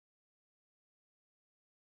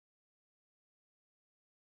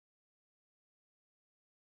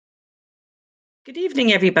Good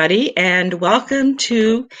evening, everybody, and welcome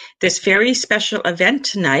to this very special event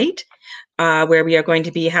tonight, where we are going to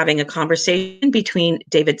be having a conversation between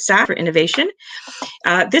David Sax for Innovation.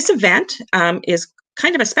 This event is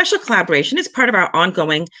kind of a special collaboration. It's part of our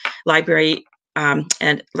ongoing Library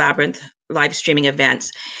and Labyrinth live-streaming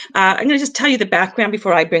events. I'm going to just tell you the background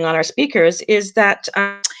before I bring on our speakers, is that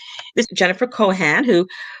this Jennifer Cohan, who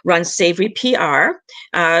runs Savory PR,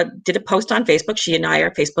 did a post on Facebook. She and I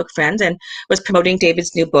are Facebook friends, and was promoting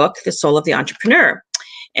David's new book, The Soul of the Entrepreneur.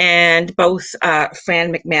 And both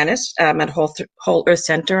Fran McManus at Whole Earth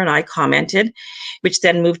Center and I commented, which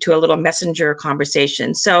then moved to a little messenger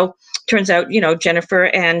conversation. So turns out, Jennifer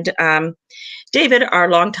and David are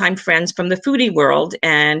longtime friends from the foodie world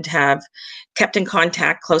and have kept in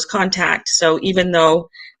contact, close contact. So even though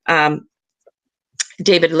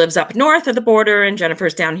David lives up north of the border and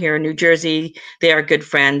Jennifer's down here in New Jersey, they are good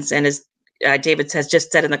friends. And as David has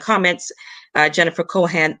just said in the comments, Jennifer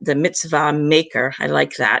Cohan, the mitzvah maker. I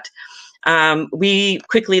like that. We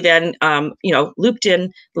quickly then, looped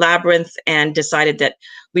in Labyrinth and decided that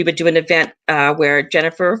we would do an event where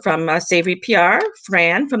Jennifer from Savory PR,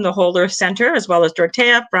 Fran from the Whole Earth Center, as well as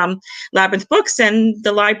Dorothea from Labyrinth Books and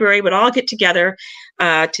the library would all get together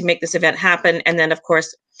to make this event happen. And then, of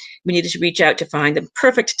course, we needed to reach out to find the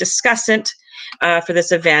perfect discussant for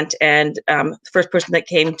this event. And the first person that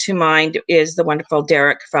came to mind is the wonderful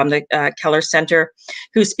Derek from the Keller Center,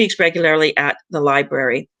 who speaks regularly at the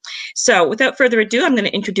library. So without further ado, I'm going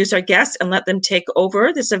to introduce our guests and let them take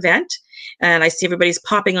over this event. And I see everybody's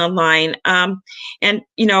popping online.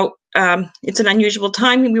 It's an unusual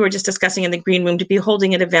time. We were just discussing in the green room to be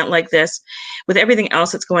holding an event like this with everything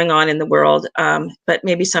else that's going on in the world. But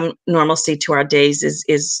maybe some normalcy to our days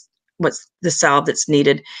is what's the salve that's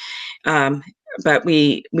needed. But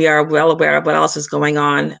we are well aware of what else is going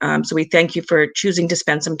on. So we thank you for choosing to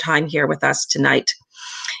spend some time here with us tonight.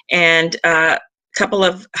 And a couple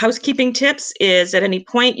of housekeeping tips is at any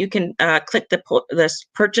point you can click the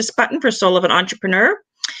purchase button for Soul of an Entrepreneur.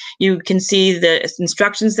 You can see the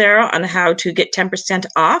instructions there on how to get 10%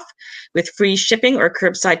 off with free shipping or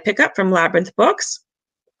curbside pickup from Labyrinth Books.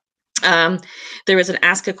 There is an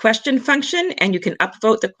Ask a Question function, and you can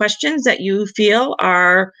upvote the questions that you feel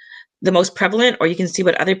are the most prevalent, or you can see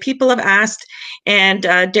what other people have asked. And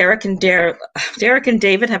Derek and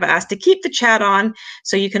David have asked to keep the chat on,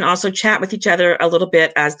 so you can also chat with each other a little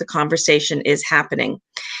bit as the conversation is happening.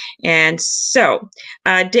 And so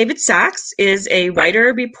David Sax is a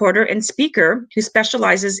writer, reporter, and speaker who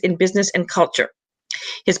specializes in business and culture.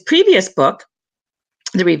 His previous book,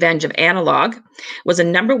 The Revenge of Analog, was a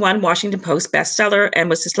 #1 Washington Post bestseller and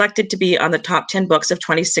was selected to be on the top 10 books of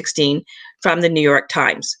 2016 from the New York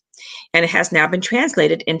Times. And it has now been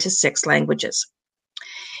translated into 6 languages.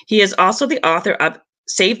 He is also the author of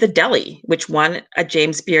Save the Deli, which won a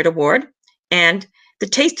James Beard Award, and The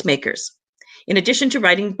Tastemakers. In addition to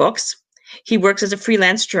writing books, he works as a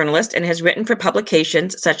freelance journalist and has written for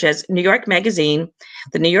publications such as New York Magazine,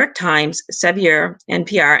 the New York Times, Sevier,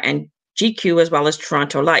 NPR, and GQ, as well as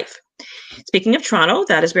Toronto Life. Speaking of Toronto,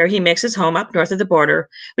 that is where he makes his home up north of the border,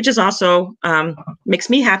 which is also makes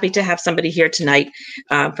me happy to have somebody here tonight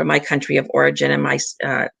from my country of origin, and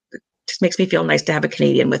just makes me feel nice to have a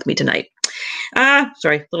Canadian with me tonight.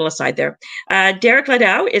 Sorry, little aside there. Derek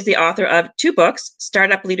Lidow is the author of 2 books,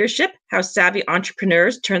 Startup Leadership, How Savvy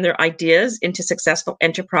Entrepreneurs Turn Their Ideas into Successful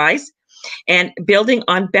Enterprise, and Building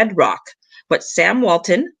on Bedrock, What Sam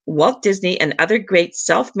Walton, Walt Disney, and other great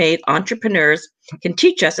self-made entrepreneurs can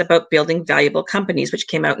teach us about building valuable companies, which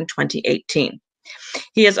came out in 2018.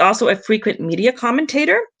 He is also a frequent media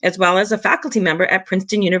commentator, as well as a faculty member at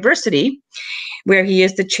Princeton University, where he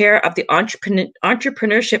is the chair of the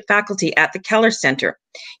entrepreneurship faculty at the Keller Center.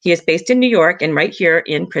 He is based in New York and right here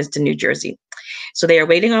in Princeton, New Jersey. So they are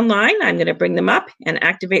waiting online. I'm going to bring them up and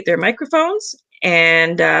activate their microphones.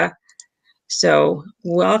 And so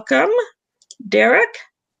welcome, Derek,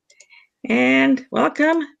 and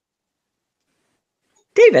welcome,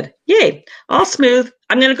 David. Yay, all smooth.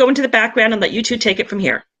 I'm going to go into the background and let you two take it from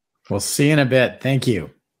here. We'll see you in a bit. Thank you.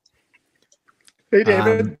 Hey,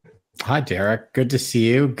 David. Hi, Derek. Good to see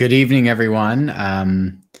you. Good evening, everyone.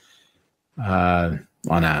 On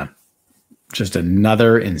just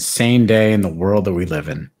another insane day in the world that we live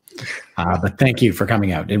in. But thank you for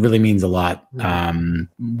coming out. It really means a lot.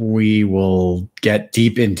 We will get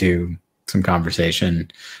deep into some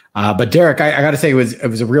conversation. But Derek, I got to say, it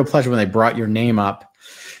was a real pleasure when they brought your name up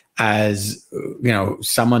as,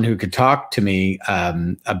 someone who could talk to me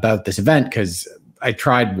about this event, because I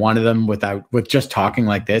tried one of them with just talking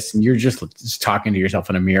like this, and you're just talking to yourself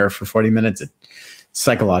in a mirror for 40 minutes.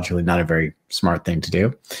 psychologically not a very smart thing to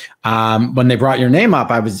do. When they brought your name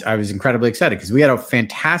up, I was incredibly excited because we had a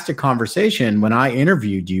fantastic conversation when I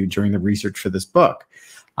interviewed you during the research for this book.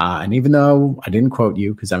 And even though I didn't quote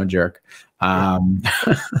you because I'm a jerk,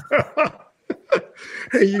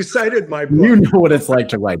 hey, you cited my book. You know what it's like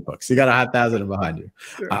to write books. You got 1,000 behind you.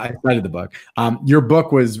 I cited the book. Your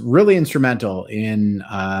book was really instrumental in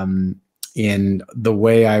the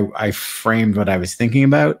way I framed what I was thinking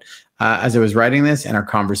about as I was writing this, and our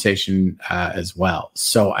conversation as well.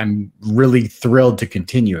 So I'm really thrilled to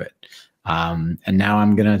continue it. And now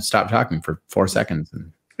I'm going to stop talking for 4 seconds.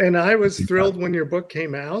 And I was thrilled when your book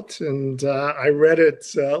came out, and I read it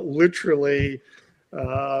literally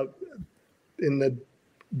in the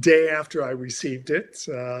day after I received it.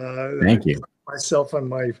 Thank you. Myself on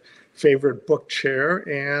my favorite book chair,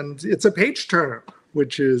 and it's a page turner,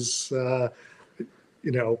 which is, the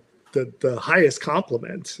highest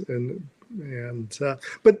compliment.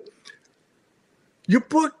 But your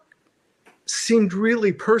book seemed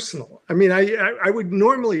really personal. I mean, I would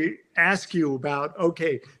normally ask you about,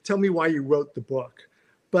 okay, tell me why you wrote the book,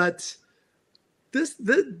 but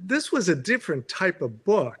this was a different type of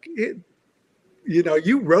book.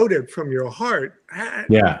 You wrote it from your heart.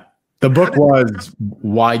 Yeah. The book was,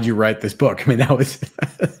 why'd you write this book? I mean, that was,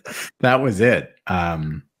 that was it.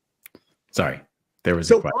 Sorry, there was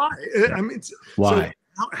a question. Why? I mean, why?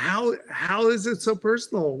 So how is it so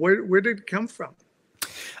personal? Where did it come from?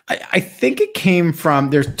 I think it came from,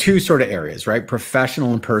 there's two sort of areas, right?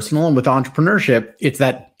 Professional and personal. And with entrepreneurship, it's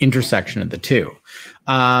that intersection of the two.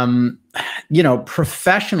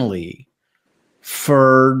 Professionally,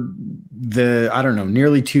 for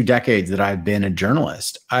nearly 2 decades that I've been a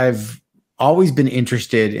journalist, I've always been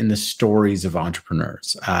interested in the stories of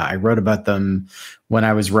entrepreneurs. I wrote about them when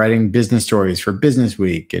I was writing business stories for Business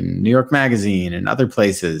Week and New York Magazine and other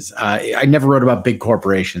places. I never wrote about big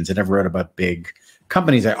corporations. I never wrote about big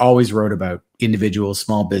companies. I always wrote about individuals,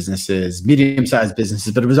 small businesses, medium-sized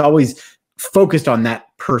businesses, but it was always focused on that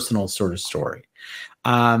personal sort of story.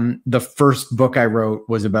 The first book I wrote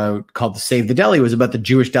was called Save the Deli, was about the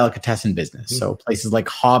Jewish delicatessen business. Mm-hmm. So places like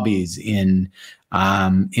Hobbies in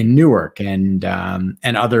Newark and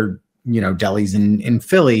other, delis in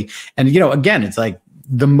Philly. And, again, it's like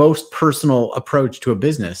the most personal approach to a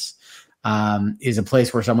business is a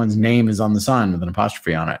place where someone's name is on the sign with an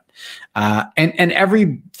apostrophe on it. And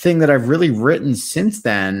everything that I've really written since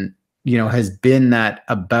then, has been that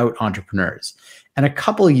about entrepreneurs. And a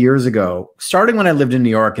couple of years ago, starting when I lived in New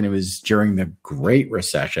York, and it was during the Great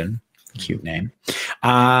Recession, cute name,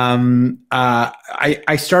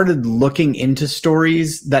 I started looking into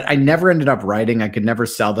stories that I never ended up writing. I could never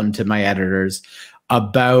sell them to my editors,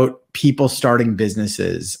 about people starting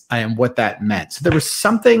businesses and what that meant. So there was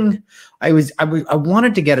something I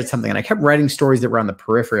wanted to get at something, and I kept writing stories that were on the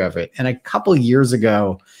periphery of it. And a couple of years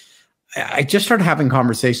ago, I just started having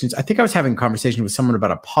conversations. I think I was having a conversation with someone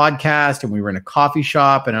about a podcast, and we were in a coffee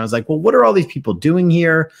shop, and I was like, well, what are all these people doing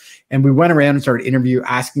here? And we went around and started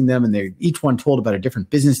asking them, and each one told about a different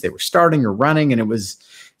business they were starting or running. And it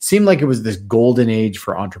seemed like it was this golden age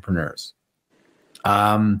for entrepreneurs.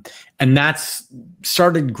 And that's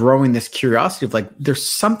started growing this curiosity of like, there's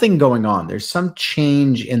something going on. There's some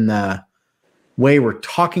change in the way we're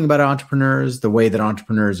talking about entrepreneurs, the way that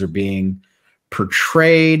entrepreneurs are being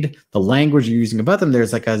portrayed, the language you're using about them.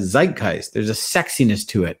 There's like a zeitgeist. There's a sexiness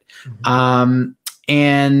to it. Mm-hmm.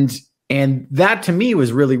 And that to me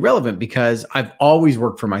was really relevant because I've always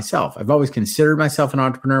worked for myself. I've always considered myself an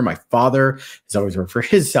entrepreneur. My father has always worked for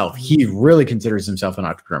himself. He really considers himself an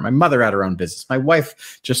entrepreneur. My mother had her own business. My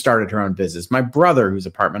wife just started her own business. My brother, whose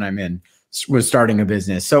apartment I'm in, was starting a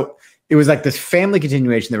business. So it was like this family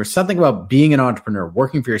continuation. There was something about being an entrepreneur,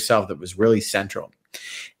 working for yourself, that was really central.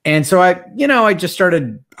 And so I just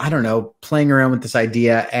started, playing around with this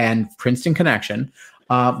idea, and Princeton connection.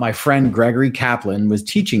 My friend Gregory Kaplan was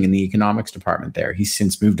teaching in the economics department there. He's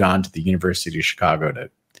since moved on to the University of Chicago to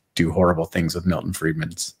do horrible things with Milton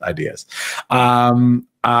Friedman's ideas. That's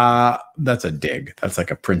a dig. That's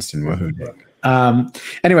like a Princeton woohoo dig.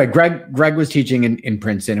 Anyway, Greg was teaching in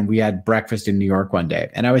Princeton, and we had breakfast in New York one day.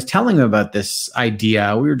 And I was telling him about this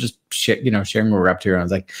idea. We were just sharing what we're up to. And I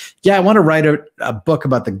was like, yeah, I want to write a book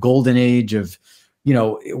about the golden age of,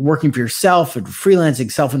 working for yourself and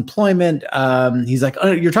freelancing, self-employment. He's like,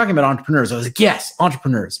 oh, you're talking about entrepreneurs. I was like, yes,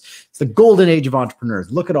 entrepreneurs. It's the golden age of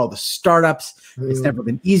entrepreneurs. Look at all the startups. It's never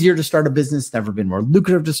been easier to start a business. It's never been more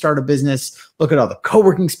lucrative to start a business. Look at all the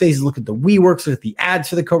co-working spaces. Look at the WeWorks. Look at the ads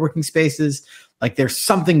for the co-working spaces. Like, there's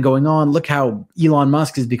something going on. Look how Elon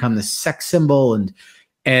Musk has become this sex symbol. And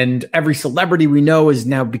and every celebrity we know is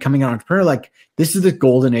now becoming an entrepreneur. Like, this is the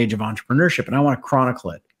golden age of entrepreneurship, and I want to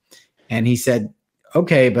chronicle it. And he said,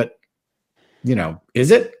 okay, but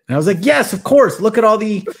is it? And I was like, yes, of course. Look at all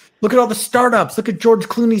the startups. Look at George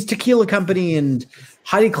Clooney's tequila company and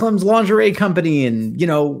Heidi Klum's lingerie company and,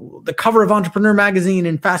 the cover of Entrepreneur Magazine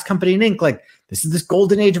and Fast Company and Inc. Like, this is this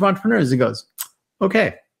golden age of entrepreneurs. He goes,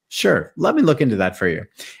 okay, sure. Let me look into that for you.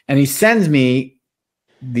 And he sends me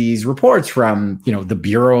these reports from, the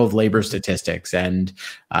Bureau of Labor Statistics and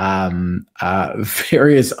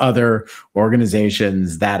various other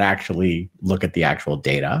organizations that actually look at the actual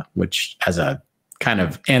data, which, as a kind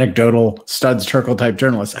of anecdotal Studs Terkel type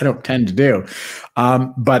journalist, I don't tend to do.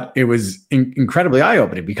 But it was incredibly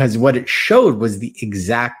eye-opening, because what it showed was the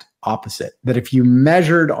exact opposite. That if you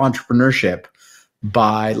measured entrepreneurship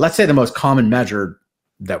by, let's say, the most common measure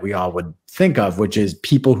that we all would think of, which is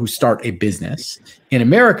people who start a business. In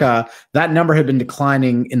America, that number had been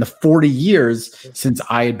declining in the 40 years since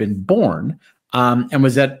I had been born, and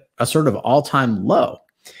was at a sort of all-time low.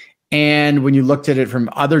 And when you looked at it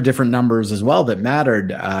from other different numbers as well that mattered,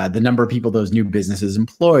 the number of people those new businesses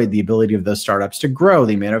employed, the ability of those startups to grow,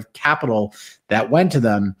 the amount of capital that went to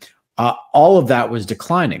them, all of that was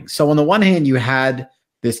declining. So on the one hand, you had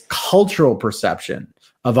this cultural perception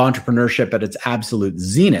of entrepreneurship at its absolute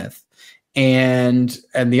zenith. And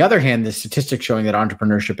on the other hand, the statistics showing that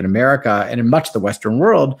entrepreneurship in America and in much of the Western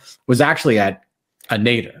world was actually at a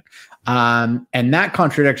nadir. And that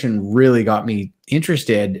contradiction really got me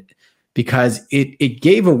interested, because it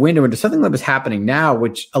gave a window into something that was happening now,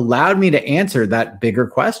 which allowed me to answer that bigger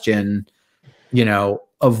question,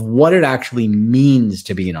 of what it actually means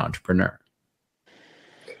to be an entrepreneur.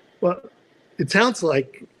 Well, it sounds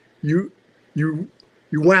like you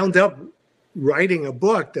wound up writing a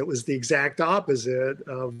book that was the exact opposite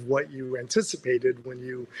of what you anticipated when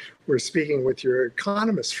you were speaking with your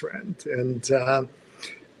economist friend, and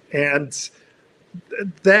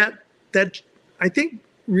that I think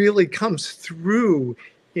really comes through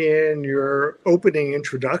in your opening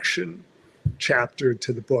introduction chapter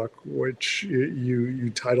to the book, which you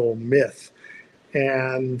title Myth,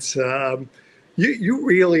 and you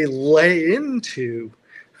really lay into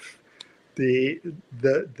the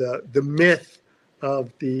myth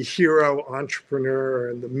of the hero entrepreneur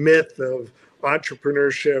and the myth of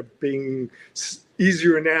entrepreneurship being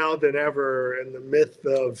easier now than ever, and the myth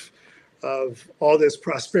of all this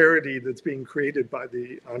prosperity that's being created by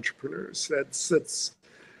the entrepreneurs.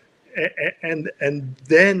 And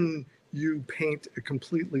then you paint a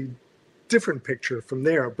completely different picture from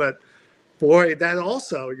there. But boy, that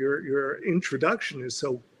also, your introduction is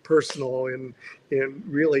so personal in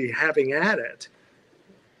really having at it.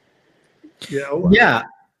 Yeah,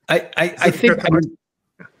 I think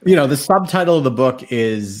the subtitle of the book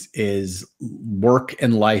is Work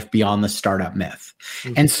and Life Beyond the Startup Myth.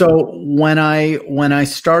 Mm-hmm. And so when I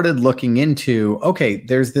started looking into, okay,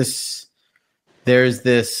 there's this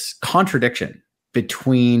contradiction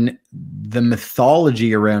between the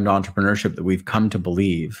mythology around entrepreneurship that we've come to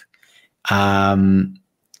believe,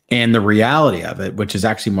 and the reality of it, which is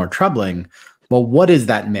actually more troubling. Well, what is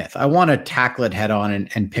that myth? I want to tackle it head on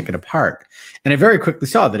and pick it apart. And I very quickly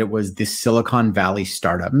saw that it was the Silicon Valley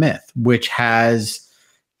startup myth, which has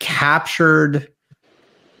captured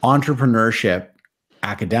entrepreneurship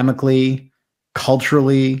academically,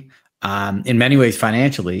 culturally, in many ways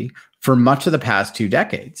financially, for much of the past 2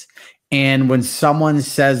 decades. And when someone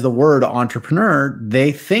says the word entrepreneur,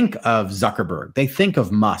 they think of Zuckerberg, they think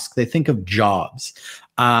of Musk, they think of Jobs.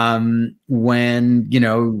 When,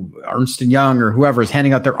 Ernst & Young or whoever is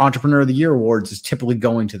handing out their Entrepreneur of the Year awards, is typically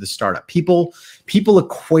going to the startup. People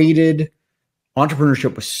equated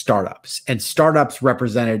entrepreneurship with startups, and startups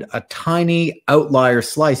represented a tiny outlier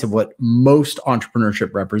slice of what most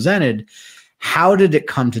entrepreneurship represented. How did it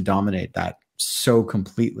come to dominate that so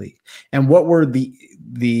completely? And what were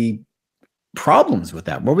the problems with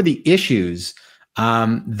that? What were the issues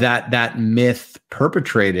that myth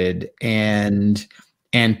perpetrated and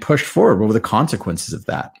pushed forward? What were the consequences of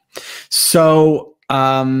that? So,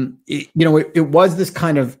 it was this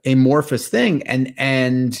kind of amorphous thing,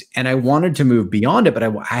 and I wanted to move beyond it, but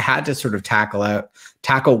I had to sort of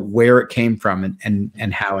tackle where it came from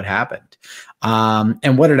and how it happened,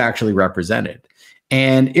 and what it actually represented.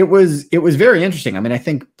 And it was very interesting. I mean, I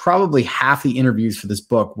think probably half the interviews for this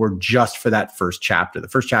book were just for that first chapter. The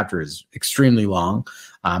first chapter is extremely long,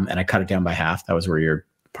 and I cut it down by half. That was where your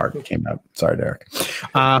part came out. Sorry, Derek.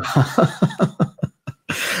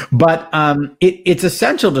 But it's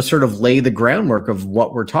essential to sort of lay the groundwork of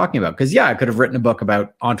what we're talking about. Because, yeah, I could have written a book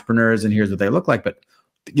about entrepreneurs and here's what they look like. But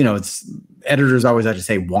it's editors always have to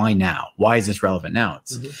say, why now? Why is this relevant now?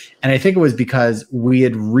 And I think it was because we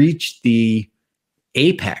had reached the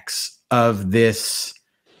apex of this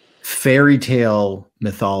fairy tale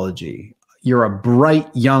mythology. You're a bright,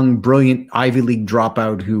 young, brilliant Ivy League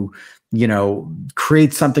dropout who,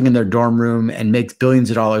 creates something in their dorm room and makes billions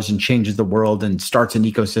of dollars and changes the world and starts an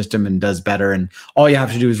ecosystem and does better. And all you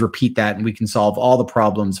have to do is repeat that, and we can solve all the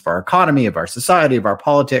problems of our economy, of our society, of our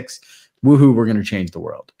politics. Woohoo, we're going to change the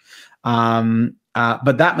world.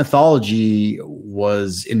 But that mythology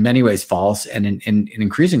was in many ways false and in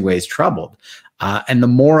increasing ways troubled. And the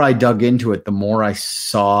more I dug into it, the more I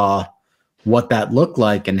saw what that looked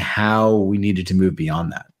like and how we needed to move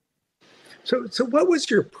beyond that. So what was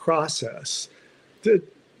your process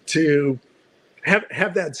to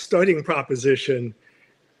have that starting proposition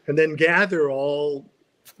and then gather all,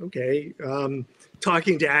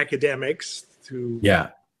 talking to academics who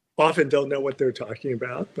often don't know what they're talking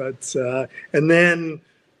about, but and then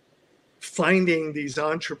finding these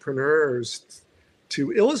entrepreneurs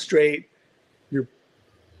to illustrate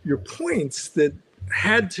your points that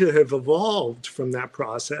had to have evolved from that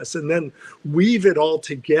process, and then weave it all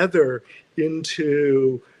together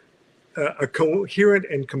into a coherent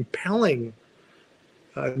and compelling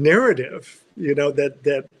narrative,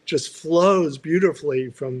 that just flows beautifully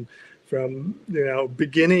from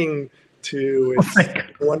beginning to its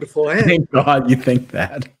wonderful end. Thank God you think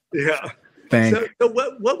that. Yeah. So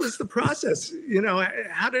what was the process?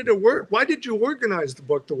 How did it work? Why did you organize the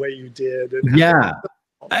book the way you did? And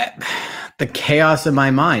the chaos of my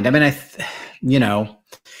mind. I mean,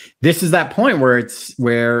 this is that point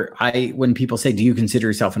where when people say, do you consider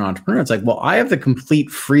yourself an entrepreneur? It's like, well, I have the complete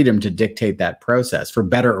freedom to dictate that process for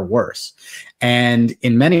better or worse. And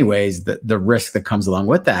in many ways, the risk that comes along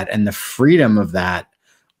with that and the freedom of that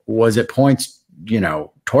was at points,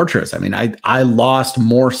 torturous. I mean, I lost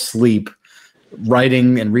more sleep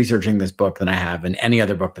writing and researching this book than I have in any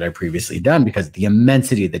other book that I've previously done, because the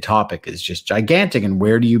immensity of the topic is just gigantic. And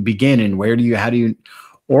where do you begin and how do you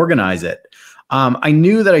organize it? I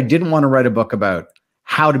knew that I didn't want to write a book about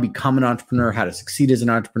how to become an entrepreneur, how to succeed as an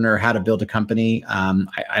entrepreneur, how to build a company.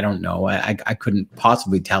 I don't know. I couldn't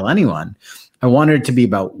possibly tell anyone. I wanted it to be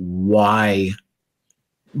about why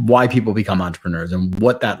people become entrepreneurs and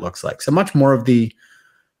what that looks like. So much more of the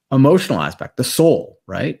emotional aspect, the soul,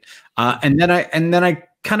 right? And then I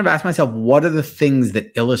kind of asked myself, what are the things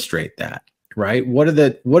that illustrate that, right? What are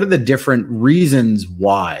the different reasons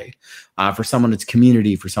why? For someone it's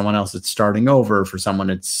community, for someone else it's starting over, for someone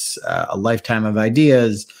it's a lifetime of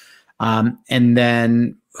ideas. And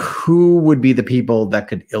then who would be the people that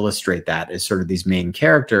could illustrate that as sort of these main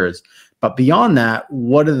characters? But beyond that,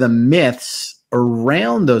 what are the myths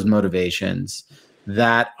around those motivations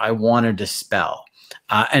that I want to dispel?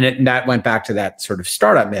 And that went back to that sort of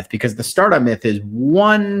startup myth, because the startup myth is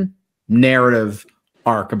one narrative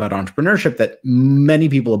arc about entrepreneurship that many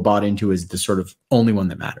people have bought into as the sort of only one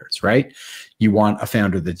that matters, right? You want a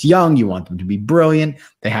founder that's young, you want them to be brilliant.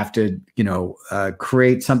 They have to,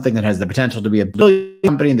 create something that has the potential to be a billion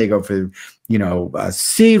company, and they go for, a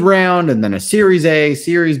seed round and then a Series A,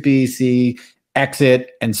 Series B, C,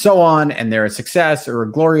 exit, and so on. And they're a success or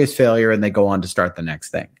a glorious failure, and they go on to start the next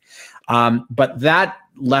thing. But that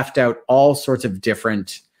left out all sorts of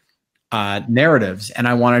different narratives, and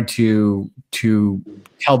I wanted to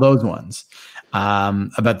tell those ones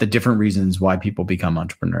about the different reasons why people become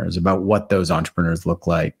entrepreneurs, about what those entrepreneurs look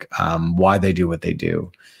like, why they do what they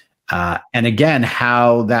do, and again,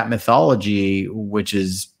 how that mythology, which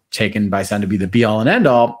is taken by some to be the be all and end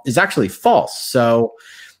all, is actually false. So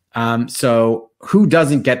who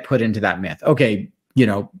doesn't get put into that myth? Okay,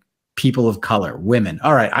 people of color, women.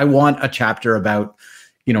 All right, I want a chapter about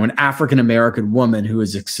an African-American woman who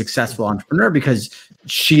is a successful entrepreneur because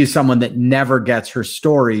she is someone that never gets her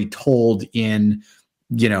story told in,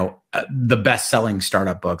 the best-selling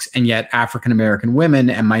startup books. And yet African-American women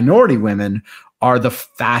and minority women are the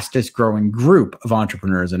fastest growing group of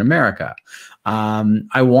entrepreneurs in America.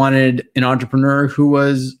 I wanted an entrepreneur who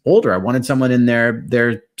was older. I wanted someone in their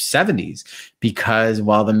 70s, because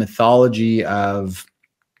while the mythology of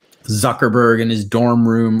Zuckerberg in his dorm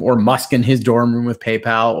room, or Musk in his dorm room with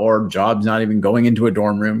PayPal, or Jobs not even going into a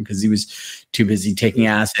dorm room because he was too busy taking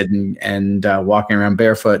acid and walking around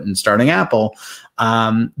barefoot and starting Apple.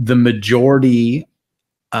 The majority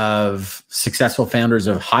of successful founders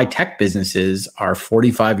of high-tech businesses are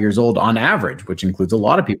 45 years old on average, which includes a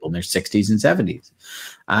lot of people in their 60s and 70s.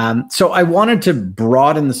 So I wanted to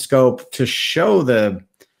broaden the scope to show the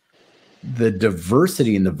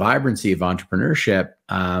diversity and the vibrancy of entrepreneurship,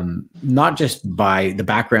 not just by the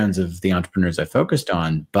backgrounds of the entrepreneurs I focused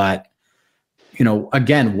on, but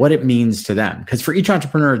again, what it means to them. Because for each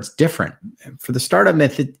entrepreneur, it's different. For the startup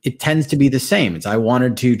myth, it tends to be the same. It's I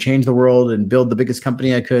wanted to change the world and build the biggest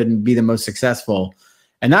company I could and be the most successful.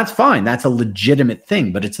 And that's fine. That's a legitimate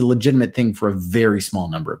thing, but it's a legitimate thing for a very small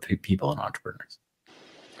number of people and entrepreneurs.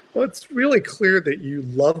 Well, it's really clear that you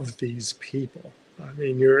love these people. I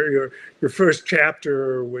mean, your first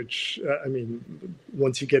chapter, which I mean,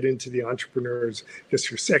 once you get into the entrepreneurs, I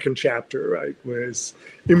guess your second chapter, right, was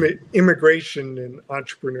immigration and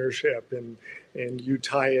entrepreneurship, and you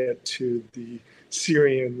tie it to the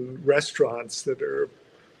Syrian restaurants that are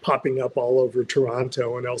popping up all over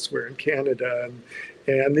Toronto and elsewhere in Canada,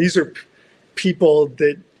 and these are people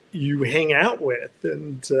that you hang out with,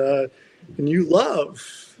 and you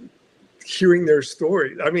love hearing their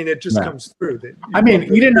story. I mean, it just comes through. That I mean,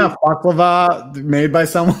 eat enough baklava made by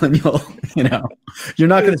someone, you're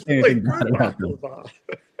not going to say anything bad about baklava.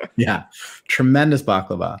 Yeah, tremendous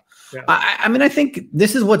baklava. Yeah. I mean, I think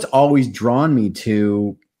this is what's always drawn me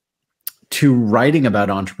to writing about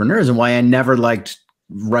entrepreneurs, and why I never liked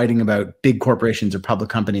writing about big corporations or public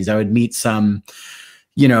companies. I would meet some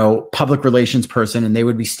public relations person, and they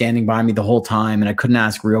would be standing by me the whole time, and I couldn't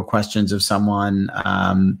ask real questions of someone.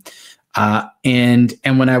 And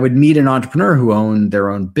when I would meet an entrepreneur who owned their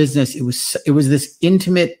own business, it was this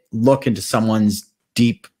intimate look into someone's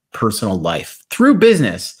deep personal life through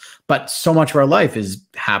business, but so much of our life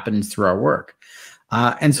happens through our work.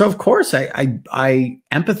 And so, of course, I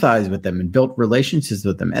empathize with them and built relationships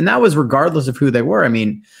with them. And that was regardless of who they were. I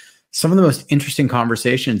mean, some of the most interesting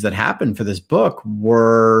conversations that happened for this book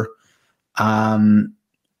were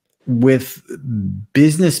with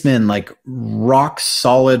businessmen, like rock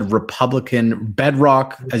solid Republican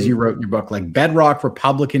bedrock, as you wrote in your book, like bedrock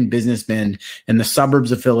Republican businessmen in the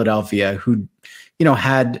suburbs of Philadelphia who,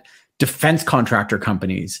 had defense contractor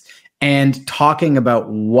companies, and talking about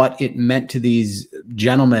what it meant to these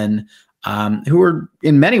gentlemen who were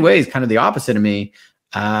in many ways kind of the opposite of me,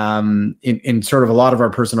 in sort of a lot of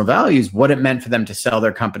our personal values, what it meant for them to sell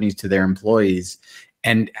their companies to their employees,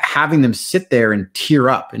 and having them sit there and tear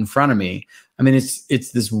up in front of me. I mean, it's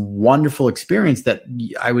this wonderful experience that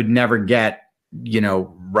I would never get,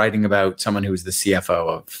 writing about someone who was the CFO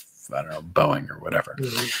of, I don't know, Boeing or whatever.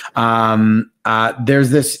 Mm-hmm. There's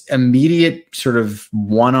this immediate sort of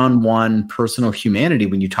one-on-one personal humanity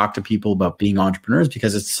when you talk to people about being entrepreneurs,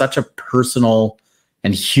 because it's such a personal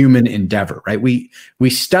and human endeavor, right? We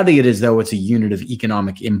study it as though it's a unit of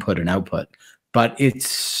economic input and output, but it's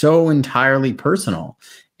so entirely personal.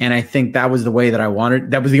 And I think that was the way that I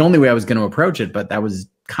wanted. That was the only way I was going to approach it, but that was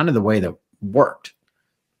kind of the way that worked.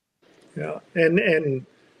 Yeah, and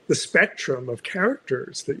the spectrum of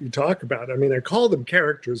characters that you talk about. I mean, I call them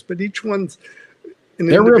characters, but each one's an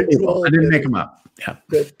They're real people. I didn't make them up. Yeah.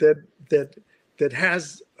 That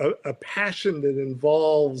has a passion that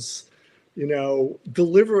involves,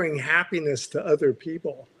 delivering happiness to other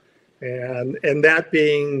people, and that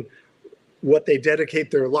being what they dedicate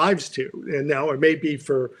their lives to. And now it may be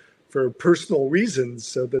for personal reasons,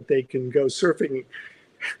 so that they can go surfing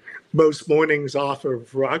most mornings off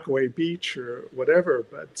of Rockaway Beach or whatever.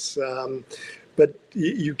 But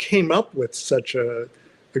you came up with such a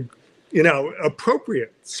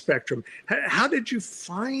appropriate spectrum. How did you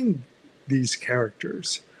find these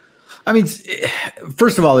characters? I mean,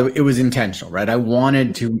 first of all, it was intentional, right? I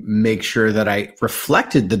wanted to make sure that I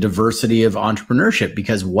reflected the diversity of entrepreneurship,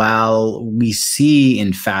 because while we see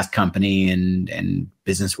in Fast Company and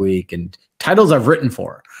Business Week and titles I've written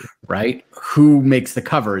for, right, who makes the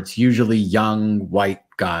cover, it's usually young white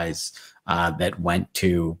guys that went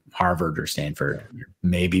to Harvard or Stanford, or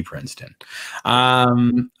maybe Princeton.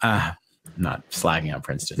 Not slagging out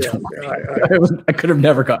Princeton. Yeah, I could have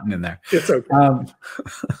never gotten in there. It's okay.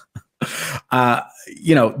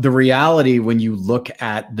 The reality when you look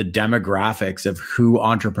at the demographics of who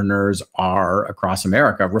entrepreneurs are across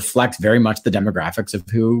America reflects very much the demographics of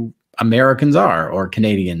who Americans are, or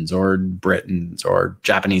Canadians, or Britons, or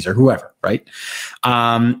Japanese, or whoever, right?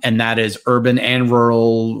 And that is urban and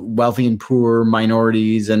rural, wealthy and poor,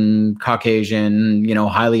 minorities and Caucasian,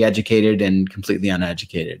 highly educated and completely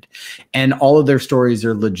uneducated. And all of their stories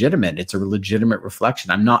are legitimate. It's a legitimate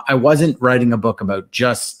reflection. I wasn't writing a book about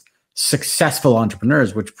just successful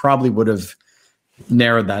entrepreneurs, which probably would have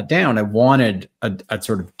narrowed that down. I wanted a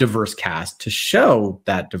sort of diverse cast to show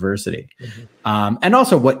that diversity. Mm-hmm. And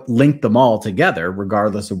also what linked them all together,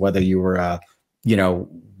 regardless of whether you were a,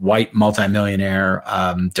 white multimillionaire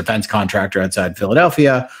defense contractor outside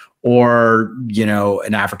Philadelphia, or,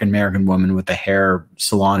 an African-American woman with a hair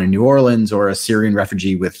salon in New Orleans, or a Syrian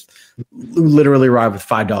refugee who literally arrived with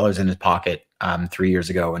 $5 in his pocket 3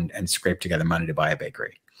 years ago and scraped together money to buy a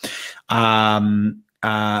bakery.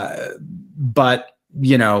 But,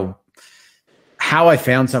 you know, how I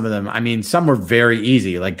found some of them, I mean, some were very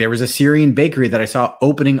easy. Like there was a Syrian bakery that I saw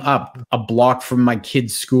opening up a block from my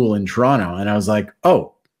kid's school in Toronto. And I was like,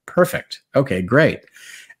 oh, perfect. Okay, great.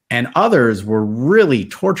 And others were really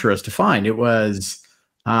torturous to find. It was,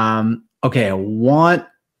 okay, I want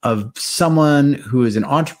of someone who is an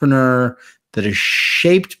entrepreneur that is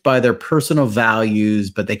shaped by their personal values,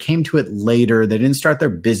 but they came to it later. They didn't start their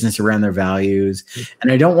business around their values.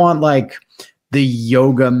 And I don't want like the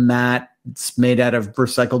yoga mat made out of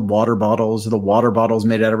recycled water bottles, or the water bottles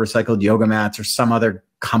made out of recycled yoga mats, or some other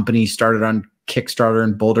company started on Kickstarter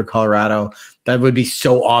in Boulder, Colorado. That would be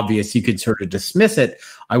so obvious you could sort of dismiss it.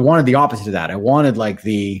 I wanted the opposite of that. I wanted like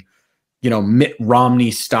the, you know, Mitt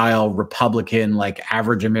Romney style Republican, like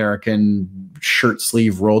average American shirt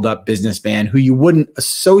sleeve rolled up businessman who you wouldn't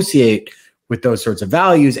associate with those sorts of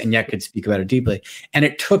values and yet could speak about it deeply. And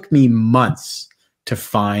it took me months to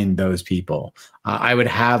find those people. I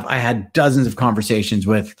had dozens of conversations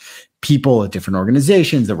with people at different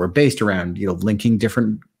organizations that were based around, you know, linking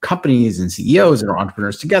different companies and CEOs and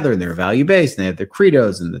entrepreneurs together, and they were value based and they had their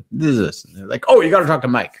credos and this. And they're like, oh, you got to talk to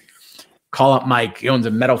Mike. Call up Mike. He owns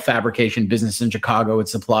a metal fabrication business in Chicago. It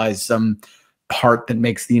supplies some part that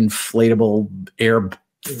makes the inflatable air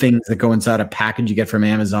things that go inside a package you get from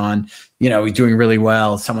Amazon. You know, he's doing really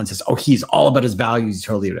well. Someone says, oh, he's all about his values. You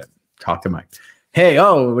totally talk to Mike. Hey,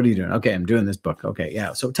 oh, what are you doing? Okay, I'm doing this book. Okay,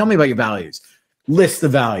 yeah. So tell me about your values. List the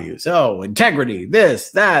values. Oh, integrity,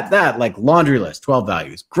 this, that, like laundry list, 12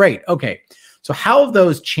 values. Great. Okay. So how have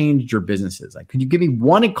those changed your businesses? Like, could you give me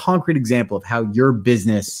one concrete example of how your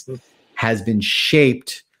business has been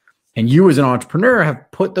shaped and you as an entrepreneur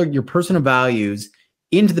have put your personal values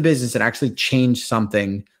into the business and actually changed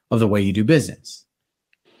something of the way you do business?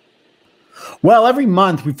 Well, every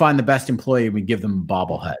month we find the best employee and we give them a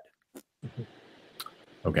bobblehead.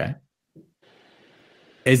 Okay.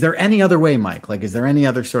 Is there any other way, Mike? Like, is there any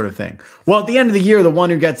other sort of thing? Well, at the end of the year, the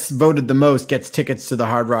one who gets voted the most gets tickets to the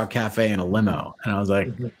Hard Rock Cafe in a limo. And I was like,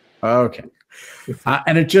 okay.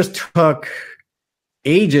 And it just took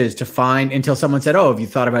ages to find until someone said, oh, have you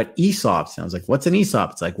thought about ESOPs? And I was like, what's an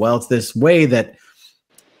ESOP? It's like, well, it's this way that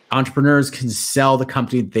entrepreneurs can sell the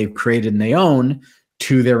company that they've created and they own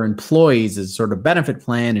to their employees as sort of benefit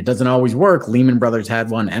plan. It doesn't always work. Lehman Brothers had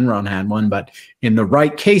one, Enron had one, but in the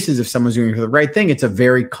right cases, if someone's doing the right thing, it's a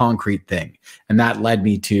very concrete thing. And that led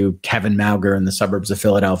me to Kevin Mauger in the suburbs of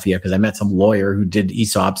Philadelphia, because I met some lawyer who did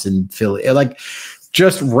ESOPs in Philly, like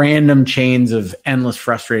just random chains of endless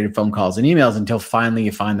frustrated phone calls and emails until finally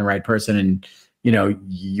you find the right person. And, you know,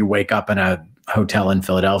 you wake up in a hotel in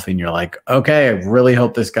Philadelphia and you're like, okay, I really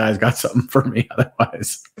hope this guy's got something for me.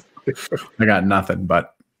 Otherwise I got nothing.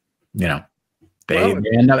 But, you know, they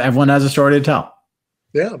end up, everyone has a story to tell.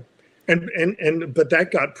 Yeah. But that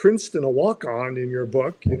got Princeton a walk-on in your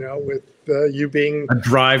book, you know, with you being a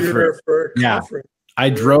drive for a conference. I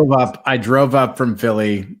drove up from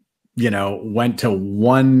Philly, you know, went to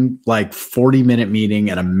one like 40-minute meeting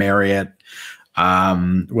at a Marriott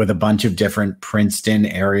with a bunch of different Princeton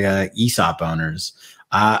area ESOP owners.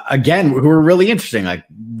 Again, who were really interesting. Like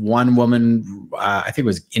one woman, I think it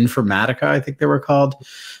was Informatica, I think they were called.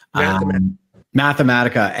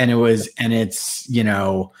 Mathematica. And it's, you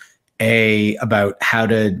know, about how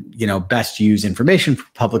to, you know, best use information for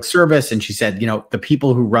public service. And she said, you know, the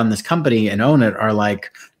people who run this company and own it are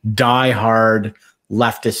like diehard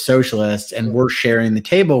leftist socialists, and we're sharing the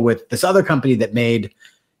table with this other company that made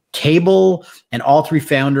cable, and all three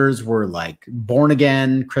founders were like born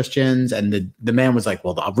again Christians. And the man was like,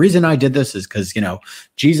 well, the reason I did this is because, you know,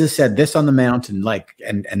 Jesus said this on the mount, and like,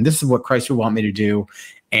 and this is what Christ would want me to do.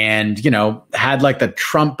 And, you know, had like the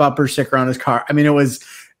Trump bumper sticker on his car. I mean, it was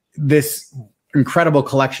this incredible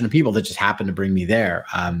collection of people that just happened to bring me there,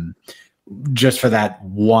 just for that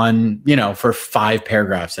one, you know, for 5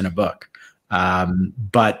 paragraphs in a book.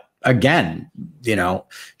 But again, you know,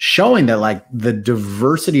 showing that like the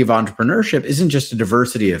diversity of entrepreneurship isn't just a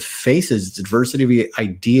diversity of faces, it's a diversity of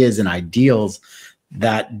ideas and ideals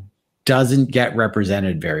that doesn't get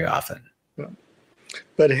represented very often.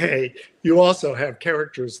 But hey, you also have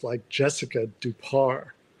characters like Jessica Dupar.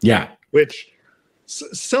 Yeah. Which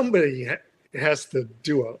somebody has to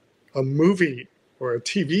do a movie or a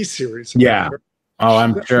TV series. Yeah. Her. Oh,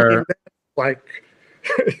 I'm sure. Like,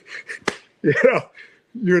 you know,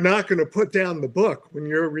 you're not going to put down the book when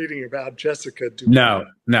you're reading about Jessica Dupar.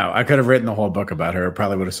 No, I could have written the whole book about her. It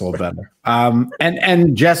probably would have sold better.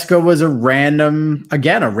 And Jessica was a random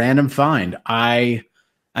find. I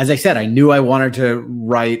as I said, I knew I wanted to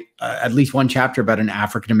write at least one chapter about an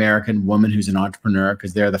African-American woman who's an entrepreneur,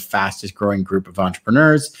 because they're the fastest growing group of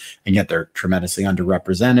entrepreneurs, and yet they're tremendously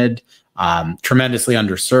underrepresented, tremendously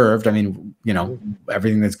underserved. I mean, you know,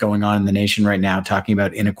 everything that's going on in the nation right now, talking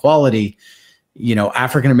about inequality, you know,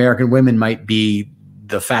 African-American women might be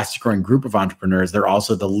the fastest growing group of entrepreneurs. They're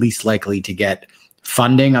also the least likely to get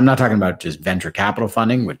funding. I'm not talking about just venture capital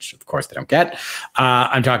funding, which of course they don't get.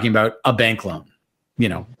 I'm talking about a bank loan. You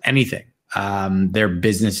know, anything. Their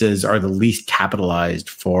businesses are the least capitalized.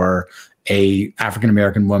 For a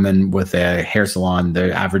African-American woman with a hair salon,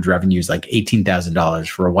 the average revenue is like $18,000.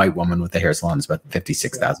 For a white woman with a hair salon, it's about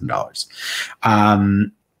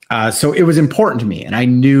 $56,000. So it was important to me. And I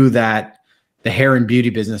knew that the hair and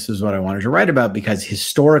beauty business was what I wanted to write about, because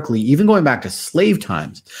historically, even going back to slave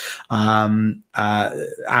times, Black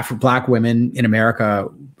women in America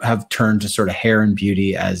have turned to sort of hair and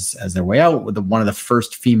beauty as their way out. With one of the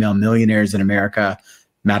first female millionaires in America,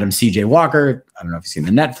 Madam C.J. Walker, I don't know if you've seen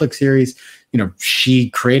the Netflix series, you know,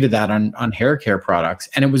 she created that on hair care products.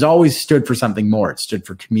 And it was always stood for something more. It stood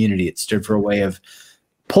for community. It stood for a way of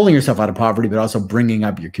pulling yourself out of poverty, but also bringing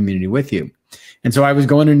up your community with you. And so I was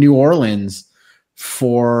going to New Orleans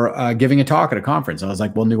for giving a talk at a conference. I was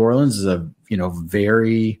like, well, New Orleans is a, you know,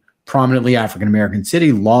 very prominently African-American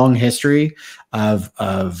city, long history of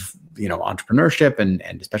you know, entrepreneurship and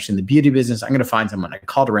especially in the beauty business. I'm going to find someone. I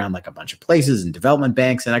called around like a bunch of places and development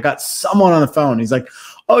banks, and I got someone on the phone. He's like,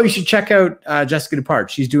 oh, you should check out Jessica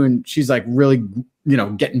Dupart. She's like really, you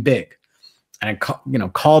know, getting big. And I, you know,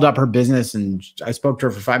 called up her business, and I spoke to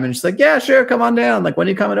her for 5 minutes. She's like, yeah, sure, come on down. Like, when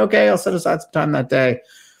are you coming? Okay, I'll set aside some time that day.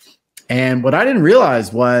 And what I didn't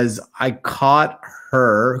realize was I caught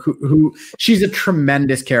her, who she's a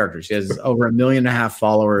tremendous character. She has over 1.5 million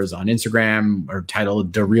followers on Instagram. Her title,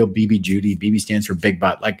 The Real BB Judy. BB stands for Big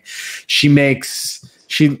Butt. Like, she looks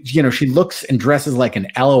and dresses like an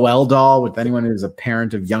LOL doll. With anyone who's a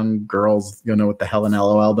parent of young girls, you'll know what the hell an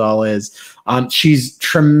LOL doll is. She's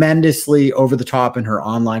tremendously over the top in her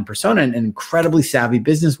online persona, and an incredibly savvy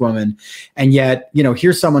businesswoman. And yet, you know,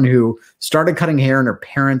 here's someone who started cutting hair in her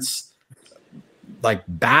parents' like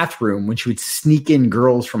bathroom when she would sneak in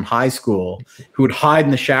girls from high school who would hide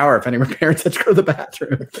in the shower if any of her parents had to go to the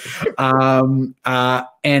bathroom.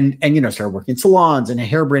 And you know, started working in salons and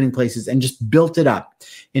hair braiding places, and just built it up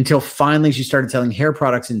until finally she started selling hair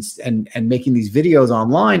products and making these videos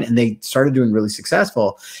online, and they started doing really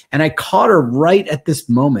successful. And I caught her right at this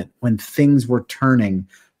moment when things were turning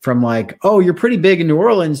from like, oh, you're pretty big in New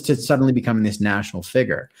Orleans, to suddenly becoming this national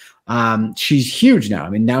figure. She's huge now. I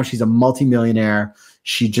mean, now she's a multimillionaire.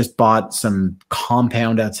 She just bought some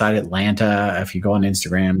compound outside Atlanta. If you go on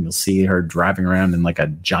Instagram, you'll see her driving around in like a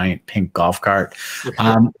giant pink golf cart.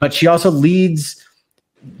 But she also leads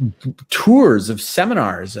tours of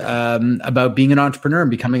seminars about being an entrepreneur and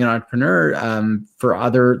becoming an entrepreneur for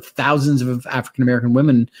other thousands of African-American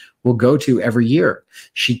women will go to every year.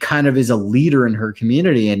 She kind of is a leader in her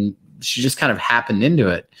community, and she just kind of happened into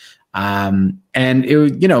it. And it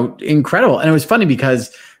was, you know, incredible. And it was funny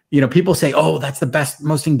because, you know, people say, oh, that's the best,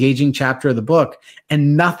 most engaging chapter of the book.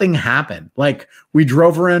 And nothing happened. Like, we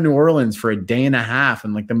drove around New Orleans for 1.5 days.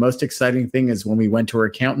 And like, the most exciting thing is when we went to her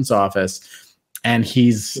accountant's office, and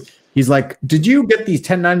he's like, did you get these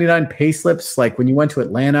 1099 pay slips like when you went to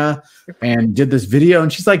Atlanta and did this video?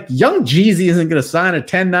 And she's like, young Jeezy isn't going to sign a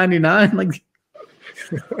 1099. Like,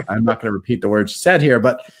 I'm not going to repeat the words she said here,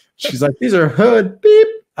 but she's like, these are hood beep.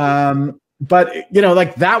 But you know,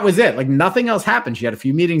 like, that was it. Like, nothing else happened. She had a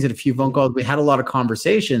few meetings and a few phone calls. We had a lot of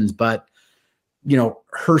conversations, but you know,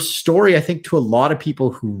 her story, I think, to a lot of people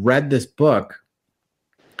who read this book,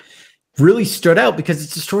 really stood out because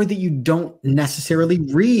it's a story that you don't necessarily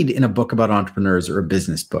read in a book about entrepreneurs or a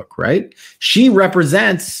business book, right? She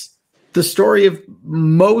represents the story of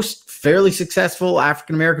most fairly successful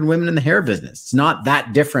African-American women in the hair business. It's not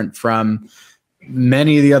that different from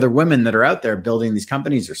many of the other women that are out there building these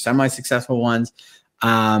companies, or semi-successful ones.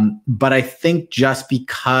 But I think just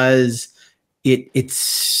because it's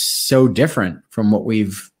so different from what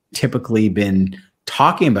we've typically been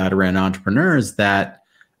talking about around entrepreneurs, that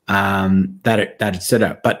it stood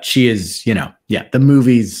out. But she is, you know, yeah, the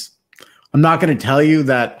movies, I'm not going to tell you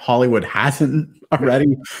that Hollywood hasn't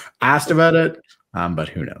already asked about it, but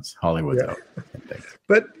who knows? Hollywood's out.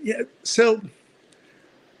 But yeah, so,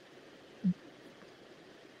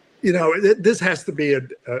 you know, this has to be a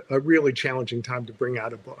really challenging time to bring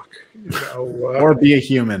out a book, you know, or be a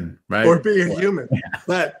human, right? Or be a human.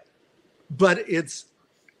 Yeah. But it's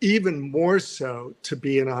even more so to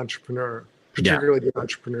be an entrepreneur, particularly the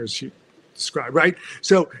entrepreneurs you describe, right?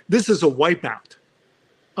 So this is a wipeout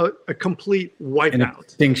a complete wipeout. An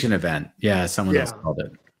extinction event. Yeah, someone else called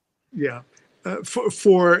it. Yeah.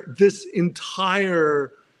 For this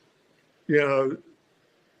entire,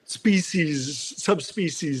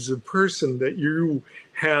 subspecies of person that you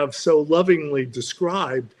have so lovingly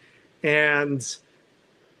described. And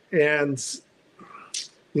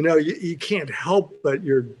you can't help but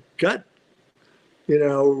your gut,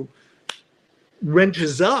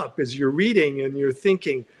 wrenches up as you're reading and you're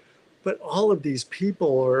thinking, but all of these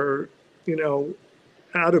people are,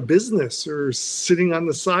 out of business or sitting on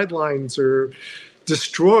the sidelines or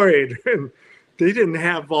destroyed, and they didn't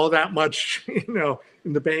have all that much,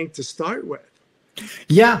 in the bank to start with.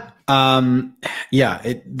 Yeah.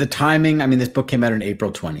 The timing, I mean, this book came out on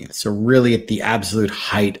April 20th. So really at the absolute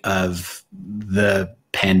height of the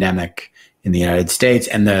pandemic in the United States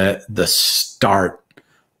and the start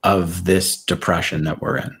of this depression that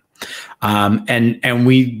we're in. And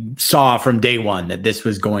we saw from day one that this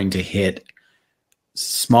was going to hit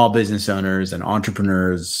small business owners and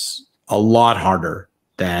entrepreneurs a lot harder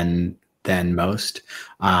than most.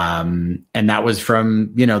 And that was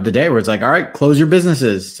from, the day where it's like, all right, close your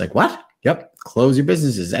businesses. It's like, what? Yep. Close your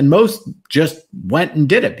businesses. And most just went and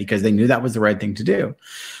did it because they knew that was the right thing to do.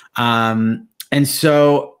 And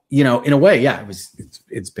so, in a way, yeah,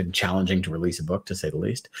 it's been challenging to release a book, to say the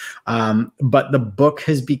least. But the book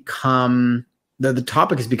has become, the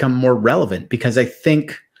topic has become more relevant because I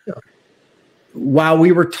think while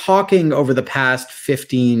we were talking over the past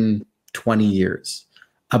 15, 20 years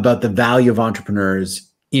about the value of entrepreneurs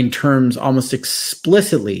in terms almost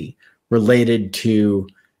explicitly related to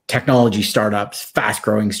technology startups,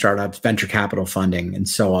 fast-growing startups, venture capital funding, and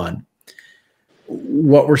so on,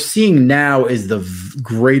 what we're seeing now is the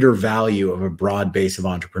greater value of a broad base of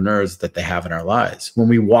entrepreneurs that they have in our lives. When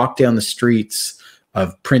we walk down the streets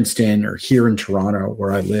of Princeton or here in Toronto,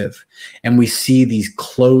 where I live, and we see these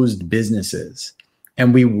closed businesses,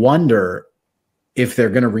 and we wonder if they're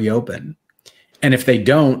going to reopen. And if they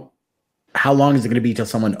don't, how long is it going to be till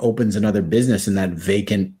someone opens another business in that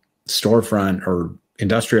vacant storefront or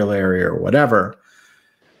industrial area or whatever?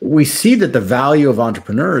 We see that the value of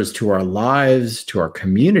entrepreneurs to our lives, to our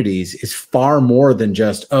communities, is far more than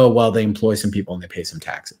just, oh, well, they employ some people and they pay some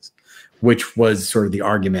taxes, which was sort of the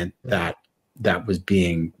argument that was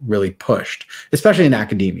being really pushed, especially in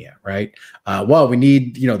academia, right? Well, we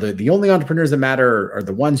need, the only entrepreneurs that matter are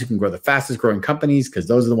the ones who can grow the fastest growing companies because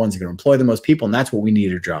those are the ones who can employ the most people, and that's what we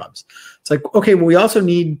need are jobs. It's like, okay, well, we also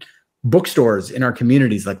need bookstores in our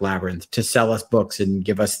communities like Labyrinth to sell us books and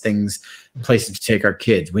give us things, places to take our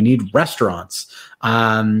kids. We need restaurants,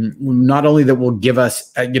 not only that will give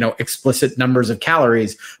us, explicit numbers of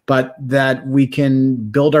calories, but that we can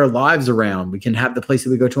build our lives around. We can have the place that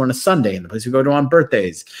we go to on a Sunday and the place we go to on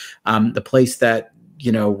birthdays, the place that,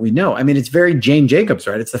 we know. I mean, it's very Jane Jacobs,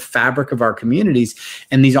 right? It's the fabric of our communities,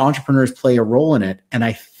 and these entrepreneurs play a role in it. And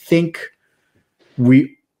I think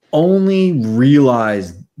we only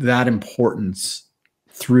realize that importance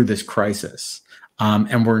through this crisis.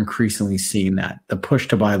 And we're increasingly seeing that, the push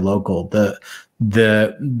to buy local, the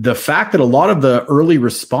fact that a lot of the early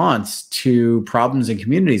response to problems in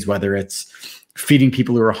communities, whether it's feeding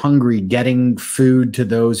people who are hungry, getting food to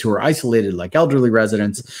those who are isolated, like elderly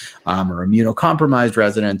residents or immunocompromised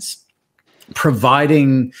residents,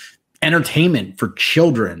 providing entertainment for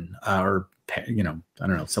children or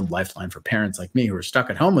some lifeline for parents like me who are stuck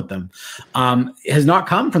at home with them, has not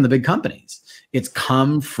come from the big companies. It's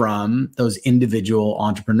come from those individual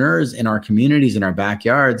entrepreneurs in our communities, in our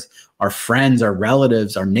backyards, our friends, our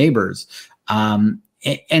relatives, our neighbors.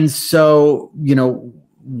 And so,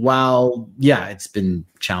 while, it's been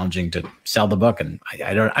challenging to sell the book, and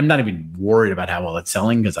I'm not even worried about how well it's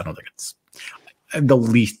selling because I don't think it's the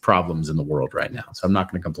least problems in the world right now. So I'm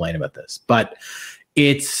not going to complain about this, but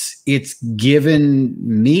it's given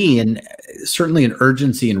me and certainly an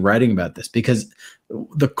urgency in writing about this, because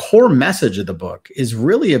the core message of the book is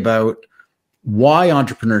really about why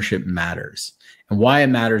entrepreneurship matters and why it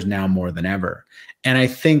matters now more than ever. And I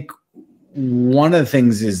think one of the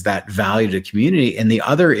things is that value to community, and the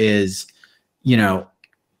other is,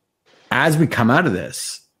 as we come out of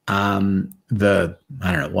this,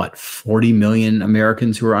 40 million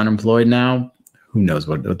Americans who are unemployed now, who knows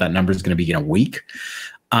what that number is going to be in a week.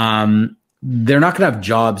 They're not going to have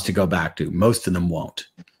jobs to go back to. Most of them won't.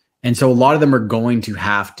 And so a lot of them are going to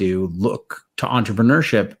have to look to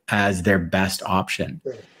entrepreneurship as their best option.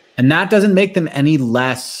 And that doesn't make them any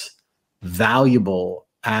less valuable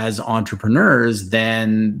as entrepreneurs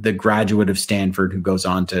than the graduate of Stanford who goes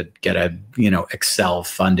on to get a, Excel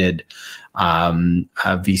funded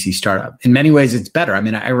VC startup. In many ways, it's better. I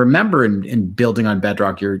mean, I remember in Building on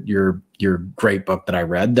Bedrock, your your great book that I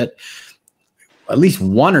read, that at least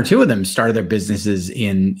one or two of them started their businesses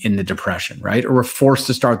in the Depression, right? Or were forced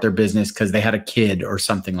to start their business because they had a kid or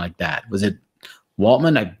something like that. Was it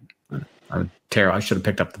Waltman? I'm terrible. I should have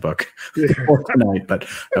picked up the book before tonight, but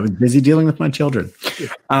I was busy dealing with my children.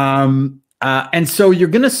 And so you're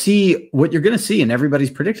going to see what you're going to see, and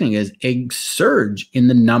everybody's predicting, is a surge in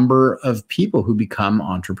the number of people who become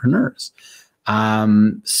entrepreneurs.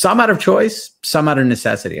 Some out of choice, some out of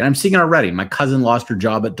necessity. And I'm seeing it already. My cousin lost her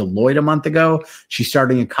job at Deloitte a month ago. She's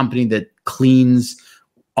starting a company that cleans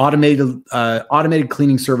automated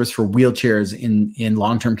cleaning service for wheelchairs in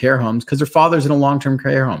long-term care homes because her father's in a long-term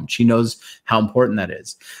care home. She knows how important that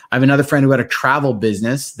is. I have another friend who had a travel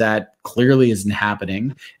business that clearly isn't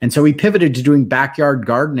happening. And so he pivoted to doing backyard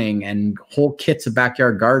gardening and whole kits of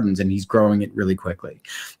backyard gardens, and he's growing it really quickly.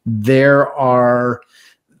 There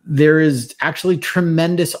is actually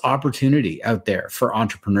tremendous opportunity out there for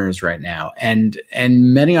entrepreneurs right now. And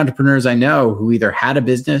many entrepreneurs I know who either had a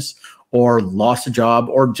business or lost a job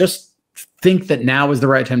or just think that now is the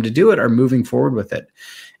right time to do it are moving forward with it.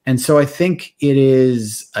 And so I think it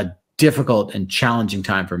is a difficult and challenging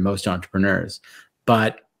time for most entrepreneurs.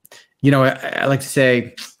 But, I like to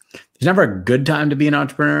say there's never a good time to be an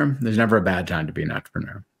entrepreneur. There's never a bad time to be an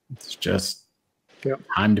entrepreneur. It's just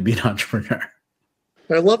time to be an entrepreneur.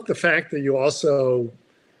 I love the fact that you also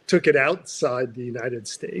took it outside the United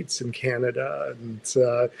States and Canada, and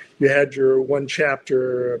you had your one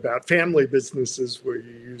chapter about family businesses where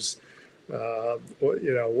you use,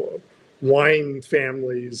 wine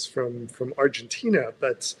families from Argentina.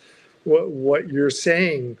 But what you're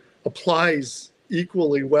saying applies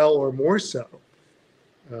equally well or more so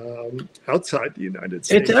outside the United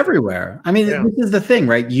States. It's everywhere. I mean, This is the thing,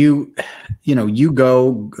 right? You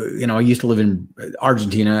go, I used to live in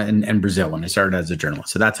Argentina and Brazil when I started as a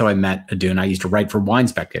journalist. So that's how I met Adun. I used to write for Wine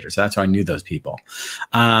Spectator. So that's how I knew those people.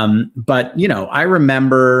 But I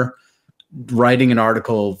remember writing an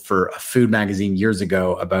article for a food magazine years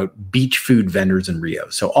ago about beach food vendors in Rio.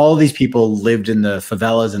 So all of these people lived in the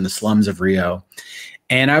favelas and the slums of Rio.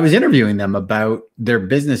 And I was interviewing them about their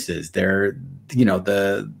businesses, the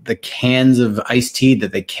cans of iced tea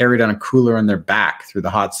that they carried on a cooler on their back through the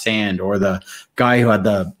hot sand, or the guy who had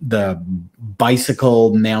the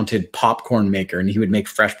bicycle mounted popcorn maker, and he would make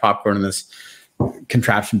fresh popcorn in this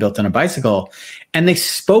contraption built on a bicycle. And they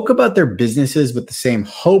spoke about their businesses with the same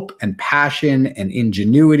hope and passion and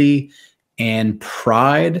ingenuity and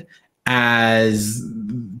pride as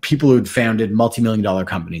people who had founded multi-million-dollar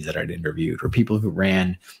companies that I'd interviewed, or people who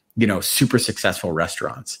ran, super successful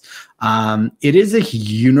restaurants. It is a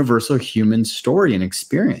universal human story and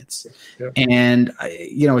experience. Yep. And,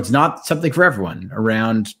 it's not something for everyone.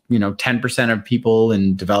 Around, 10% of people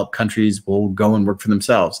in developed countries will go and work for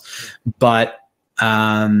themselves. But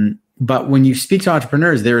when you speak to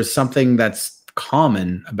entrepreneurs, there is something that's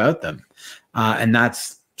common about them. And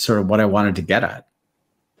that's sort of what I wanted to get at.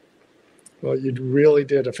 Well, you really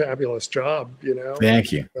did a fabulous job,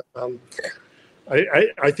 Thank you.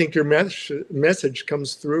 I think your message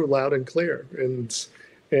comes through loud and clear.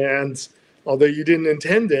 And although you didn't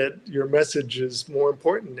intend it, your message is more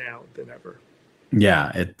important now than ever.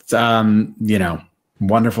 Yeah, it's,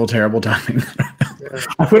 wonderful, terrible timing.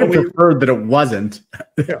 I would have preferred that it wasn't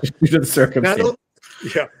due to the circumstance.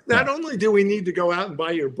 Not only do we need to go out and buy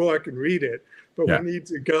your book and read it, but we need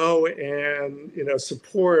to go and,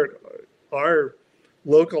 support our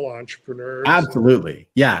local entrepreneurs. Absolutely.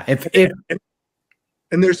 Yeah.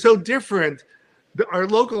 And they're so different. Our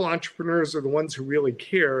local entrepreneurs are the ones who really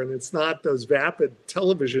care. And it's not those vapid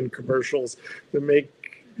television commercials that make,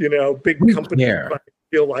 big companies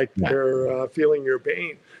feel like they're feeling your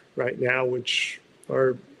pain right now, which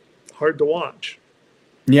are hard to watch.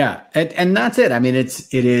 Yeah. And that's it. I mean,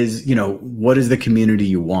 it is, what is the community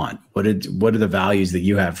you want? What are the values that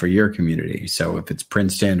you have for your community? So if it's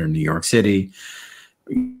Princeton or New York City,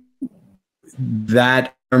 I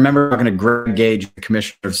remember talking to Greg Gage, the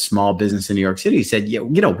commissioner of small business in New York City. He said,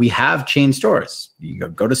 we have chain stores. You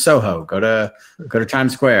go to Soho, go to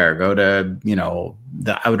Times Square, go to,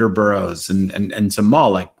 the outer boroughs and some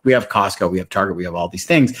mall. Like we have Costco, we have Target, we have all these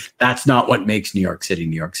things. That's not what makes New York City,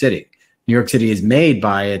 New York City. New York City is made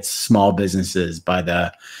by its small businesses, by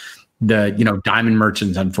the diamond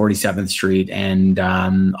merchants on 47th Street and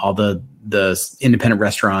all the independent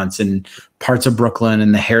restaurants and parts of Brooklyn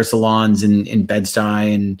and the hair salons in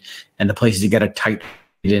Bed-Stuy and the places to get a tight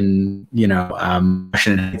in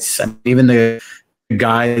Washington Heights. Even the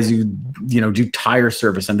guys who do tire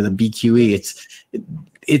service under the BQE.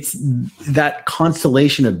 It's that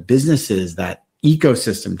constellation of businesses, that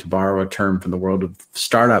ecosystem, to borrow a term from the world of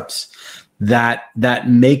startups, that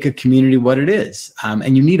make a community what it is.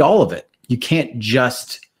 And you need all of it. You can't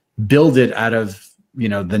just build it out of, you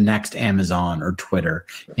know, the next Amazon or Twitter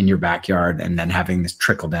in your backyard and then having this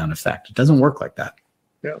trickle down effect. It doesn't work like that.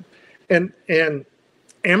 Yeah. And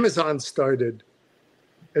Amazon started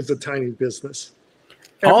as a tiny business.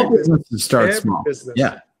 All businesses start small. Business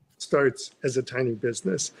yeah. starts as a tiny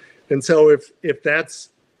business. And so if that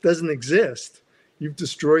doesn't exist, you've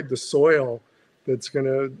destroyed the soil that's going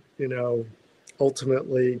to, you know,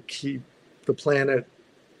 ultimately keep the planet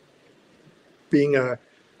being a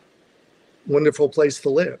wonderful place to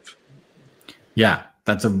live. Yeah,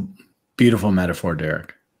 that's a beautiful metaphor,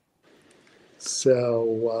 Derek.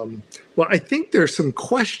 So, well, I think there's some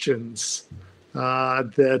questions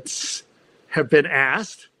that have been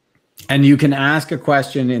asked. And you can ask a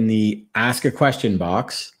question in the Ask a Question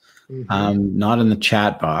box, not in the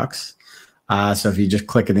chat box. So if you just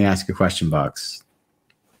click in the Ask a Question box,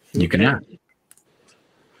 you can ask.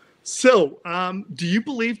 So, do you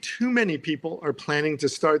believe too many people are planning to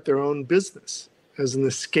start their own business as an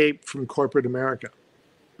escape from corporate America?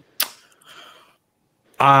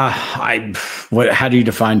 How do you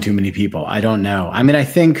define too many people? I don't know. I mean, I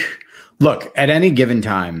think, look, at any given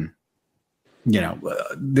time, you know,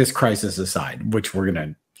 this crisis aside, which we're going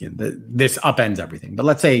to, you know, this upends everything. But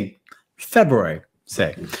let's say February,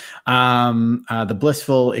 the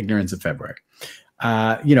blissful ignorance of February.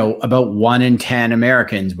 You know, about 1 in 10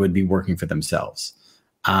 Americans would be working for themselves.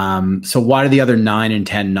 So why do the other 9 in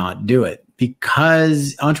 10 not do it?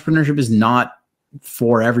 Because entrepreneurship is not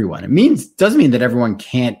for everyone. It doesn't mean that everyone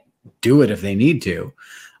can't do it if they need to.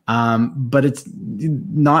 But it's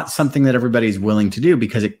not something that everybody's willing to do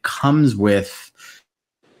because it comes with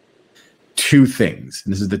two things.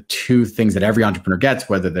 And this is the two things that every entrepreneur gets,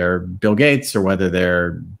 whether they're Bill Gates or whether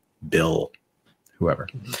they're Bill whoever.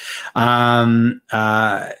 And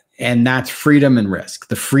that's freedom and risk.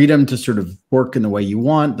 The freedom to sort of work in the way you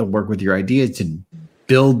want, to work with your ideas, to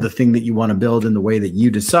build the thing that you want to build in the way that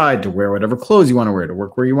you decide, to wear whatever clothes you want to wear, to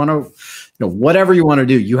work where you want to, you know, whatever you want to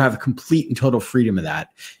do, you have complete and total freedom of that.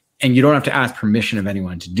 And you don't have to ask permission of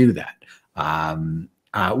anyone to do that,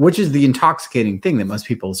 which is the intoxicating thing that most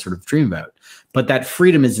people sort of dream about. But that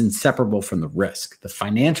freedom is inseparable from the risk, the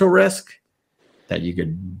financial risk, that you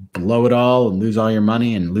could blow it all and lose all your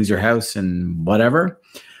money and lose your house and whatever.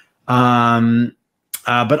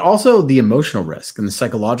 But also the emotional risk and the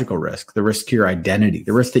psychological risk, the risk to your identity,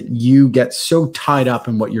 the risk that you get so tied up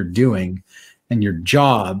in what you're doing and your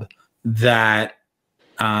job that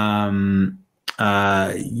you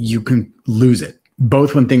can lose it,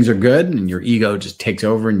 both when things are good and your ego just takes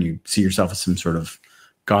over and you see yourself as some sort of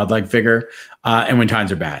godlike figure, and when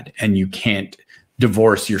times are bad and you can't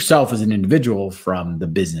divorce yourself as an individual from the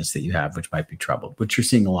business that you have, which might be troubled, which you're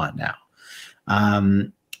seeing a lot now.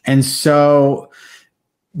 And so,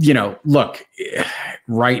 you know, look,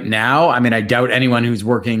 right now, I mean, I doubt anyone who's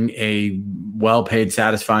working a well-paid,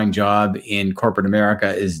 satisfying job in corporate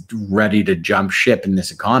America is ready to jump ship in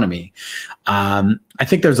this economy. I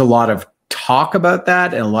think there's a lot of talk about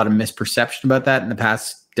that and a lot of misperception about that in the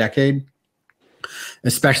past decade,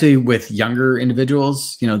 especially with younger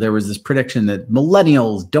individuals. You know, there was this prediction that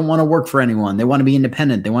millennials don't want to work for anyone. They want to be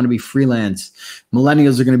independent. They want to be freelance.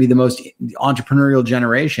 Millennials are going to be the most entrepreneurial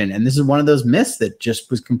generation. And this is one of those myths that just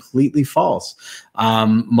was completely false.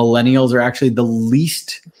 Millennials are actually the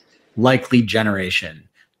least likely generation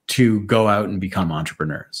to go out and become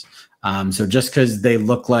entrepreneurs. So just because they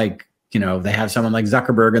look like, you know, they have someone like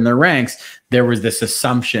Zuckerberg in their ranks, there was this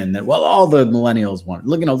assumption that, well, all the millennials want,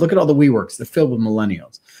 look at all the WeWorks, they're filled with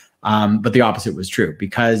millennials. But the opposite was true,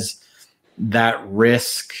 because that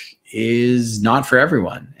risk is not for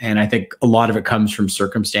everyone. And I think a lot of it comes from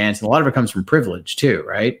circumstance, and a lot of it comes from privilege too,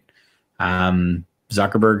 right?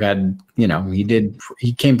 Zuckerberg had, you know,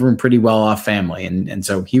 he came from a pretty well-off family, and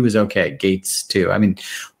so he was okay. Gates too. I mean,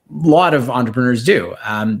 a lot of entrepreneurs do.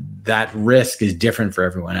 That risk is different for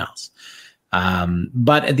everyone else.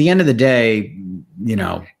 But at the end of the day, you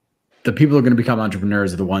know, the people who are going to become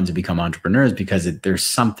entrepreneurs are the ones who become entrepreneurs because there's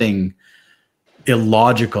something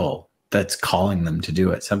illogical that's calling them to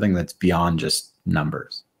do it, something that's beyond just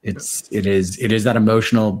numbers. It is that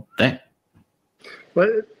emotional thing. But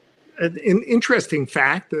an interesting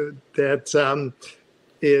fact that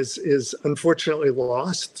is unfortunately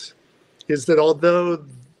lost is that although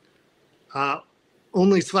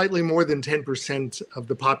only slightly more than 10% of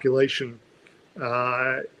the population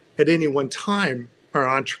at any one time are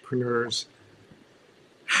entrepreneurs,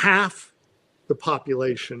 half the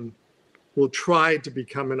population will try to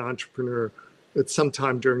become an entrepreneur at some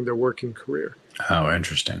time during their working career. Oh,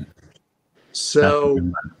 interesting. So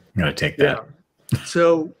I'm going to take that. Yeah.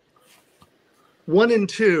 So 1 and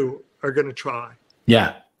 2 are going to try.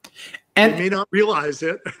 Yeah. And they may not realize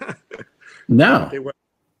it. No. They will.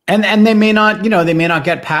 And they may not, they may not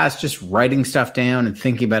get past just writing stuff down and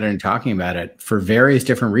thinking about it and talking about it for various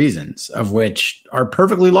different reasons, of which are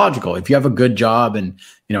perfectly logical. If you have a good job and,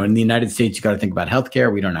 in the United States, you got to think about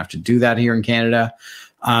healthcare. We don't have to do that here in Canada.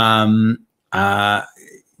 And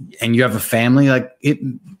you have a family, like it,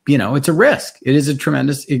 it's a risk. It is a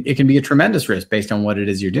tremendous, it can be a tremendous risk based on what it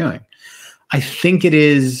is you're doing. I think it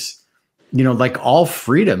is, like all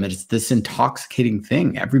freedom, it's this intoxicating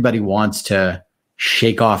thing. Everybody wants to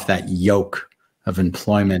shake off that yoke of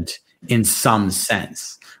employment in some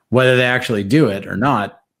sense. Whether they actually do it or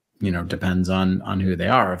not, depends on who they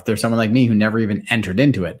are. If there's someone like me who never even entered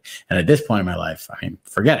into it, and at this point in my life,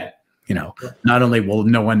 forget it. Not only will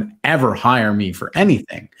no one ever hire me for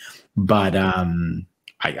anything, but I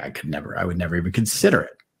would never even consider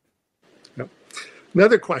it. Yep.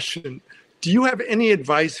 Another question. Do you have any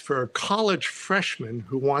advice for a college freshman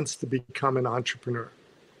who wants to become an entrepreneur?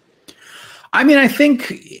 I think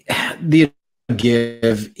the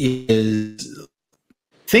give is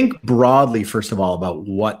think broadly, first of all, about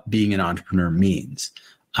what being an entrepreneur means.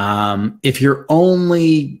 If you're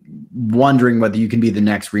only wondering whether you can be the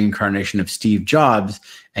next reincarnation of Steve Jobs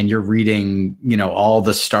and you're reading, all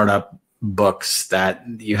the startup books that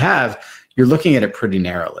you have, you're looking at it pretty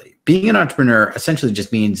narrowly. Being an entrepreneur essentially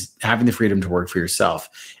just means having the freedom to work for yourself.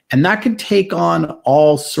 And that can take on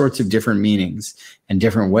all sorts of different meanings and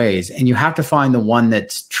different ways. And you have to find the one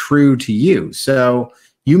that's true to you. So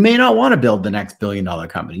you may not want to build the next billion-dollar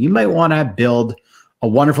company. You might want to build a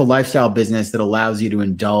wonderful lifestyle business that allows you to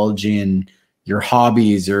indulge in your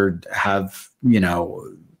hobbies or have,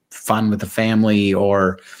 fun with the family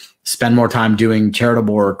or spend more time doing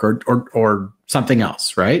charitable work or something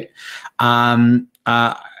else, right?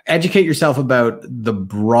 Educate yourself about the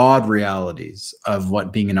broad realities of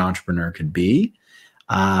what being an entrepreneur could be.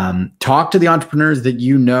 Talk to the entrepreneurs that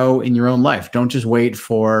you know in your own life. Don't just wait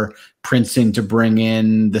for Princeton to bring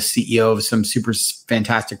in the CEO of some super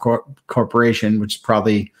fantastic corporation, which is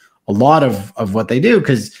probably a lot of what they do,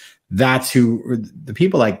 because that's who the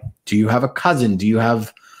people like. Do you have a cousin? Do you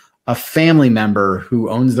have a family member who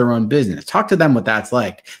owns their own business? Talk to them what that's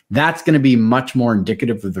like. That's going to be much more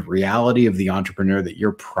indicative of the reality of the entrepreneur that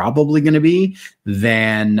you're probably going to be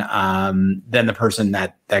than the person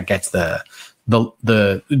that gets to go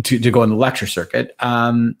on the lecture circuit,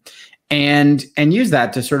 and use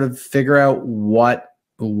that to sort of figure out what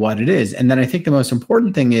it is. And then I think the most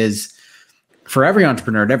important thing is for every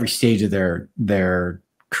entrepreneur at every stage of their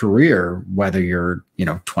career, whether you're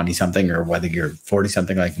 20 something or whether you're 40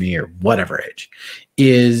 something like me or whatever age,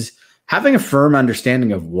 is having a firm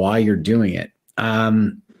understanding of why you're doing it.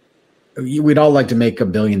 We'd all like to make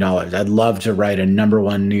 $1 billion. I'd love to write a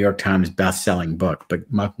 #1 New York Times best-selling book, but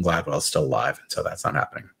Malcolm Gladwell's still alive, and so that's not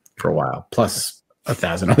happening for a while. Plus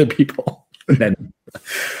 1,000 other people. And then,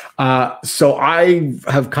 so I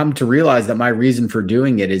have come to realize that my reason for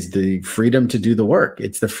doing it is the freedom to do the work.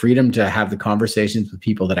 It's the freedom to have the conversations with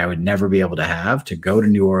people that I would never be able to have, to go to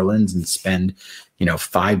New Orleans and spend,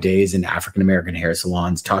 5 days in African-American hair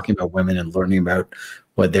salons talking about women and learning about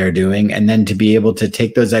what they're doing, and then to be able to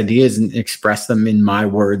take those ideas and express them in my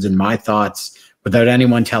words and my thoughts without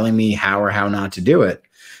anyone telling me how or how not to do it.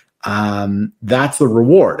 That's the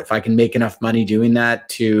reward. If I can make enough money doing that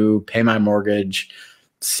to pay my mortgage,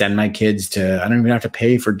 send my kids to, I don't even have to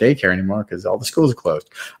pay for daycare anymore because all the schools are closed.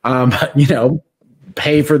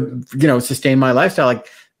 Pay for, sustain my lifestyle. Like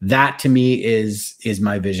that to me is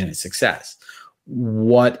my vision of success.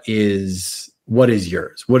 What is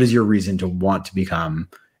yours? What is your reason to want to become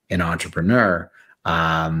an entrepreneur?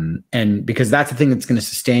 And because that's the thing that's going to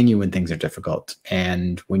sustain you when things are difficult.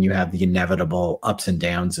 And when you have the inevitable ups and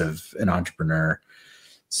downs of an entrepreneur's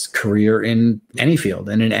career in any field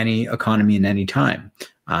and in any economy in any time.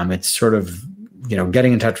 It's sort of,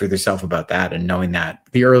 getting in touch with yourself about that and knowing that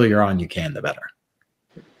the earlier on you can, the better.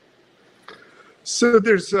 So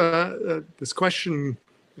there's this question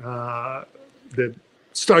that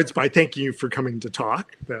starts by thanking you for coming to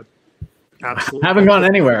talk. That absolutely I haven't gone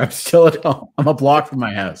anywhere. I'm still at home. I'm a block from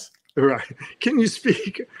my house. Right. Can you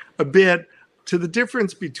speak a bit to the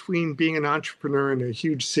difference between being an entrepreneur in a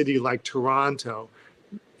huge city like Toronto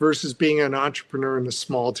versus being an entrepreneur in a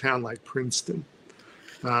small town like Princeton,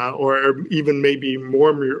 or even maybe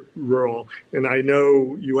more rural? And I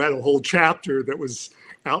know you had a whole chapter that was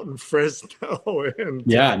out in Fresno. And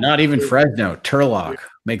not even Fresno. Turlock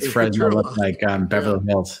makes Fresno look like Beverly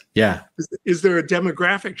Hills. Yeah. Is there a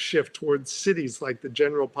demographic shift towards cities like the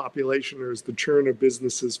general population, or is the churn of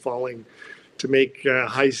businesses falling to make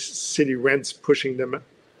high city rents pushing them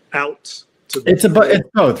out It's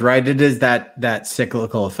both, right? It is that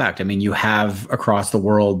cyclical effect. I mean, you have across the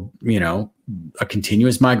world, a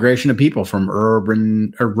continuous migration of people from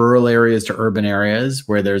urban or rural areas to urban areas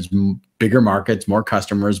where there's bigger markets, more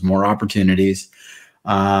customers, more opportunities.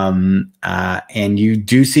 And you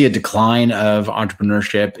do see a decline of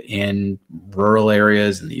entrepreneurship in rural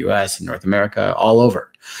areas in the US and North America, all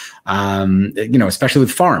over. Especially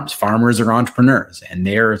with farms. Farmers are entrepreneurs, and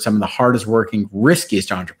they're some of the hardest working,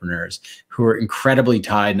 riskiest entrepreneurs who are incredibly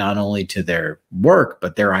tied not only to their work,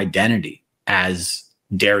 but their identity as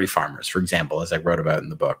dairy farmers, for example, as I wrote about in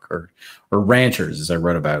the book, or ranchers, as I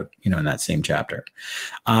wrote about, in that same chapter.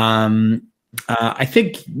 I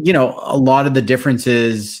think, a lot of the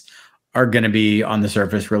differences are going to be on the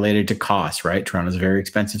surface related to costs, right? Toronto's a very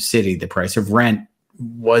expensive city. The price of rent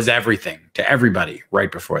was everything to everybody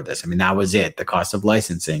right before this. I mean, that was it. The cost of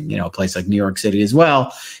licensing, a place like New York City as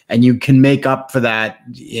well. And you can make up for that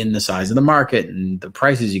in the size of the market and the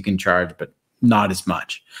prices you can charge, but not as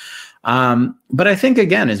much. But I think,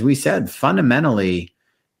 again, as we said, fundamentally,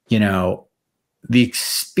 the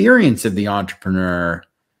experience of the entrepreneur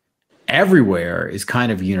everywhere is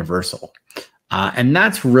kind of universal. And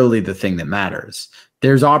that's really the thing that matters.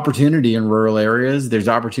 There's opportunity in rural areas. There's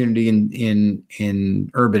opportunity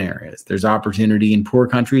in urban areas. There's opportunity in poor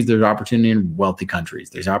countries. There's opportunity in wealthy countries.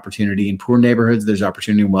 There's opportunity in poor neighborhoods. There's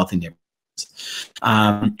opportunity in wealthy neighborhoods.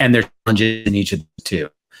 And there's challenges in each of the two.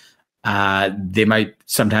 They might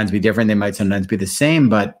sometimes be different. They might sometimes be the same,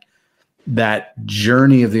 but that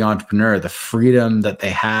journey of the entrepreneur, the freedom that they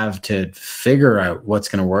have to figure out what's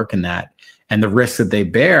going to work in that, and the risks that they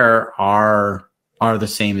bear are the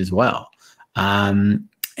same as well. And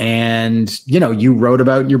you wrote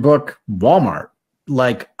about in your book, Walmart,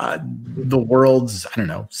 like the world's,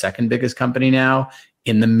 second biggest company now,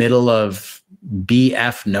 in the middle of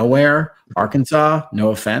BF nowhere, Arkansas, no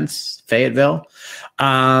offense, Fayetteville.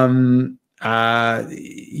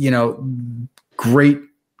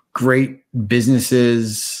 Great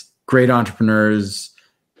businesses, great entrepreneurs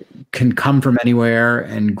can come from anywhere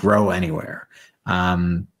and grow anywhere.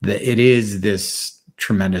 It is this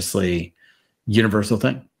tremendously universal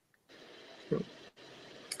thing.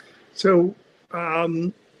 So,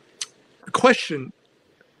 a question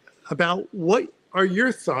about what are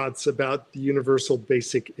your thoughts about the universal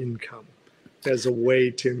basic income as a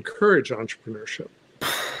way to encourage entrepreneurship?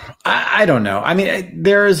 I don't know. I mean, I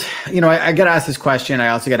get asked this question. I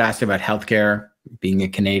also get asked about healthcare, being a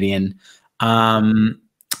Canadian. I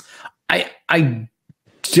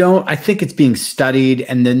think it's being studied,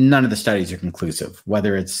 and then none of the studies are conclusive,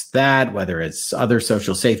 whether it's that, whether it's other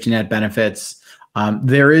social safety net benefits.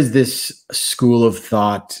 There is this school of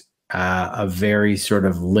thought, a very sort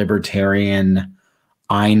of libertarian,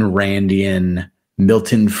 Ayn Randian,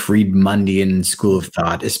 Milton Friedmandian school of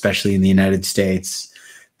thought, especially in the United States,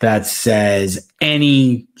 that says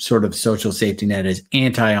any sort of social safety net is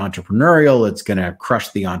anti-entrepreneurial. It's going to crush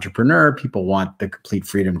the entrepreneur. People want the complete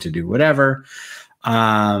freedom to do whatever.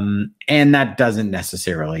 And that doesn't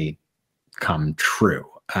necessarily come true.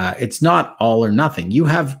 It's not all or nothing. You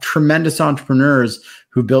have tremendous entrepreneurs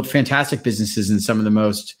who built fantastic businesses in some of the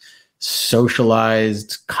most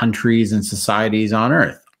socialized countries and societies on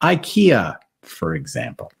earth. IKEA, for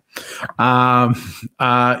example. I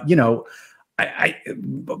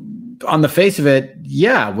on the face of it,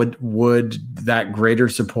 yeah, would that greater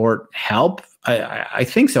support help? I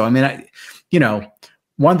think so. I mean,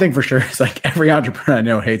 one thing for sure is like every entrepreneur I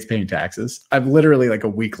know hates paying taxes. I'm literally like a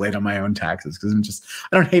week late on my own taxes because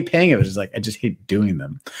I don't hate paying it. It's just like, I just hate doing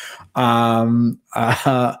them.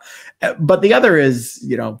 But the other is,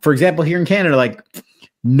 for example, here in Canada, like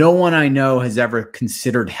no one I know has ever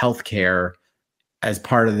considered healthcare as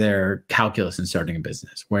part of their calculus in starting a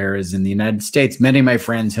business. Whereas in the United States, many of my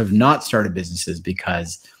friends have not started businesses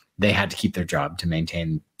because they had to keep their job to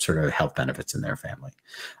maintain sort of health benefits in their family.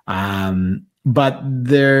 But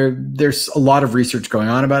there's a lot of research going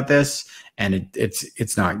on about this, and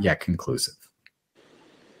it's not yet conclusive.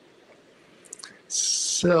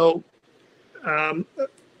 So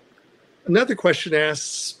another question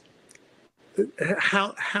asks,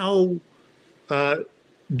 how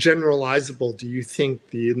generalizable do you think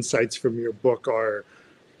the insights from your book are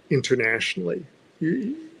internationally?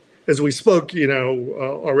 As we spoke,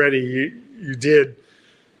 already you did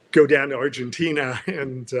go down to Argentina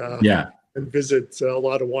and visit a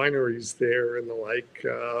lot of wineries there and the like.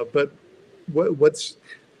 But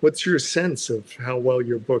what's your sense of how well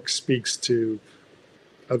your book speaks to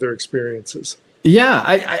other experiences? Yeah,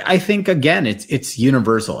 I think, again, it's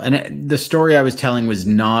universal. And the story I was telling was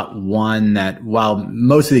not one that, while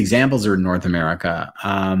most of the examples are in North America,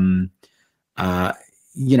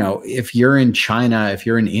 you know, if you're in China, if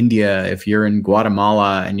you're in India, if you're in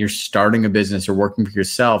Guatemala and you're starting a business or working for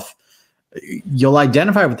yourself, you'll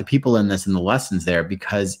identify with the people in this and the lessons there,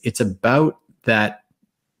 because it's about that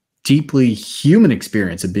deeply human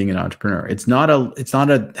experience of being an entrepreneur. It's not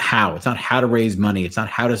how to raise money. It's not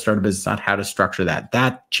how to start a business. It's not how to structure that.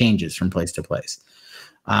 That changes from place to place.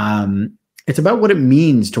 It's about what it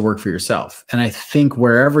means to work for yourself. And I think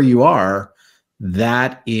wherever you are,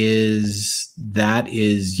 that is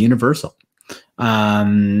universal.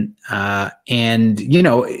 And, you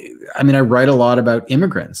know, I mean, I write a lot about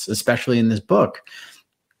immigrants, especially in this book.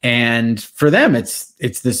 And for them, it's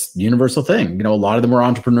this universal thing. You know, a lot of them were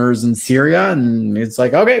entrepreneurs in Syria, and it's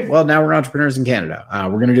like, okay, well, now we're entrepreneurs in Canada.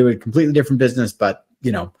 We're going to do a completely different business, but,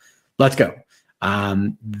 you know, let's go.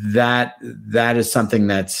 That is something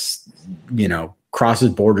that's, you know, crosses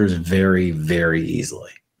borders very, very easily.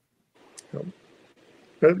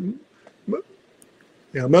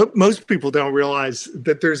 Yeah, most people don't realize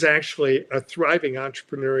that there's actually a thriving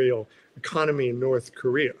entrepreneurial economy in North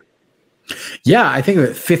Korea. Yeah, I think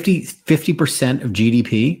 50% of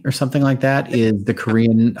GDP or something like that is the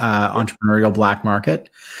Korean entrepreneurial black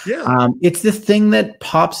market. Yeah, it's the thing that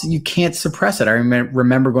pops. You can't suppress it. I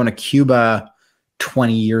remember going to Cuba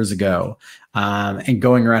 20 years ago and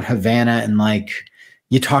going around Havana, and like,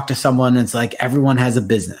 you talk to someone and it's like everyone has a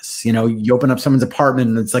business. You know, you open up someone's apartment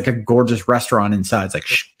and it's like a gorgeous restaurant inside. It's like,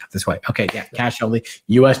 shh, this way. Okay, yeah, cash only,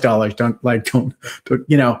 US dollars. Don't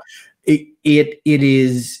you know, it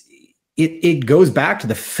goes back to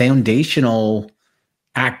the foundational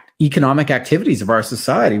economic activities of our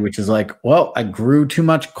society, which is like, well, I grew too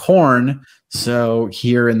much corn, so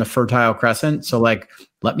here in the Fertile Crescent, so like,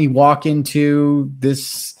 let me walk into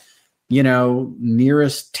this, you know,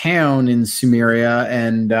 nearest town in Sumeria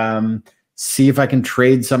and see if I can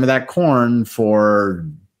trade some of that corn for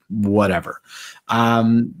whatever.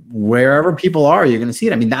 Wherever people are, you're going to see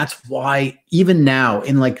it. I mean, that's why even now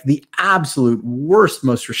in like the absolute worst,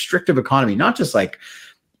 most restrictive economy, not just like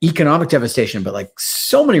economic devastation, but like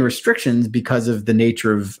so many restrictions because of the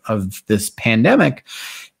nature of this pandemic.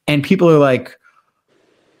 And people are like,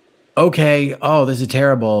 okay, oh, this is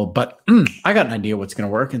terrible, but I got an idea what's going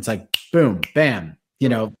to work. And it's like, boom, bam. You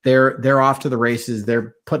know, they're off to the races.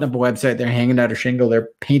 They're putting up a website. They're hanging out a shingle. They're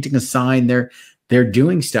painting a sign. They're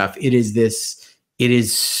doing stuff. It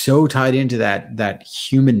is so tied into that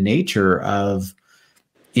human nature of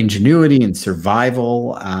ingenuity and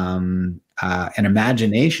survival and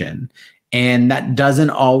imagination. And that doesn't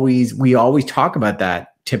always, we always talk about that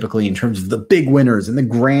typically in terms of the big winners and the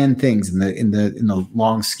grand things in the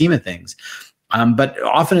long scheme of things. But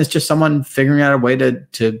often it's just someone figuring out a way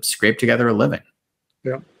to scrape together a living.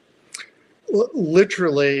 Yeah. Well,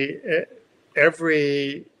 literally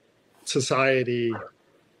every society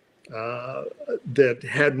that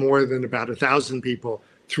had more than about 1,000 people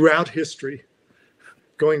throughout history,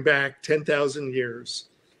 going back 10,000 years,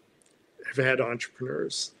 have had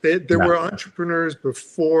entrepreneurs. There were entrepreneurs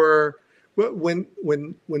before. When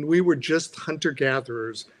we were just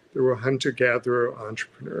hunter-gatherers, there were hunter-gatherer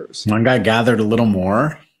entrepreneurs. One guy gathered a little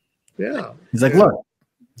more. Yeah. He's like, look,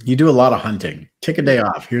 you do a lot of hunting. Take a day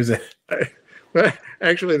off. Here's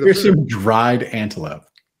here's some dried antelope.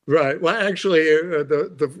 Right. Well, actually,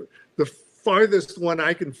 the farthest one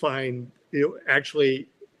I can find, actually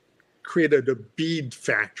created a bead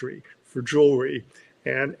factory for jewelry.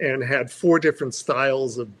 And had 4 different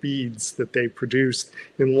styles of beads that they produced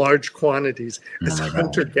in large quantities as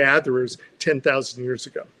hunter-gatherers 10,000 years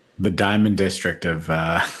ago. The Diamond District of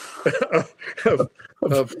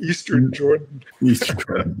Eastern Jordan. Eastern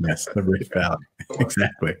Jordan, yes, the Rift Valley.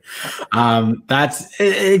 Exactly. That's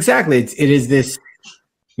exactly. It is this,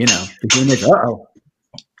 you know, the image. Uh-oh.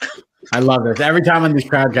 I love this. Every time on these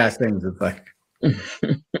crowdcast things, it's like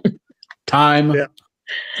time. Yeah.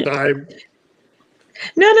 Time.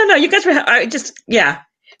 No. You guys were.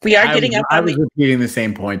 We are getting up. I was repeating the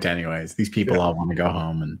same point, anyways. These people all want to go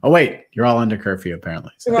home, and wait, you're all under curfew, apparently.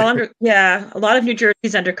 We're all under. Yeah, a lot of New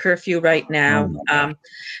Jersey's under curfew right now.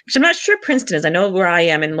 Which I'm not sure Princeton is. I know where I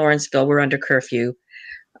am in Lawrenceville, we're under curfew.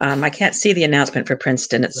 I can't see the announcement for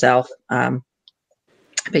Princeton itself, but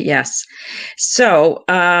yes. So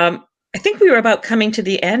I think we were about coming to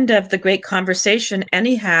the end of the great conversation,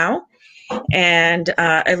 anyhow. And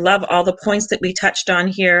I love all the points that we touched on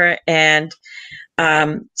here, and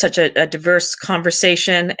such a diverse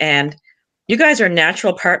conversation. And you guys are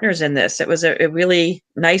natural partners in this. It was a really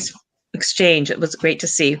nice exchange. It was great to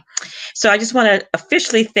see. So I just want to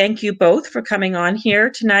officially thank you both for coming on here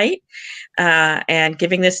tonight and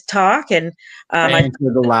giving this talk. And answer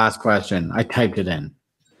the last question. I typed it in.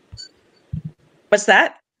 What's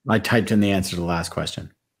that? I typed in the answer to the last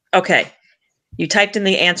question. Okay. You typed in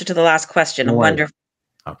the answer to the last question. No worries. Wonderful.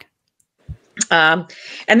 Okay.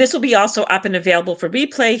 And this will be also up and available for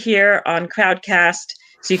replay here on Crowdcast,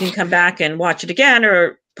 so you can come back and watch it again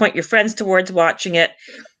or point your friends towards watching it.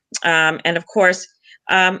 And of course,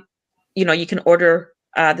 you know, you can order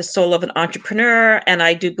The Soul of an Entrepreneur. And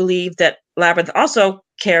I do believe that Labyrinth also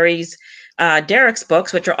carries Derek's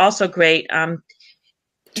books, which are also great.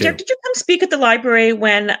 Derek, did you come speak at the library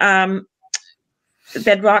when the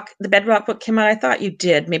Bedrock book came out? I thought you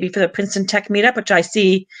did, maybe for the Princeton Tech Meetup, which I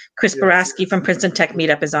see Chris Boraski from Princeton Tech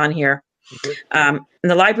Meetup is on here. And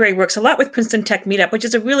the library works a lot with Princeton Tech Meetup, which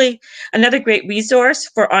is another great resource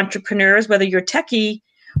for entrepreneurs, whether you're techie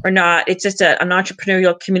or not. It's just an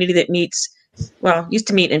entrepreneurial community that meets, well, used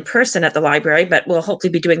to meet in person at the library, but we'll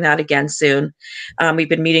hopefully be doing that again soon. We've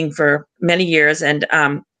been meeting for many years, and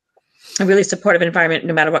a really supportive environment,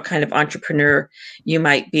 no matter what kind of entrepreneur you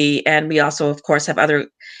might be. And we also, of course,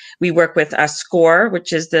 we work with SCORE,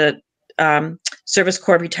 which is the Service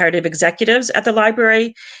Corps of Retired Executives at the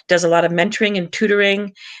library, does a lot of mentoring and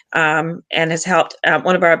tutoring, and has helped.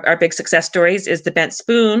 One of our big success stories is the Bent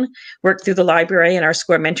Spoon worked through the library and our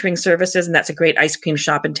SCORE mentoring services. And that's a great ice cream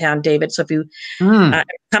shop in town, David. So if you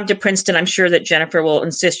come to Princeton, I'm sure that Jennifer will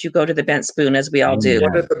insist you go to the Bent Spoon, as we all do.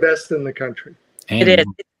 One of the best in the country. It is.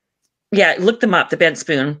 Yeah, look them up, the Bent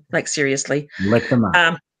Spoon, like seriously. Look them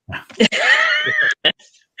up.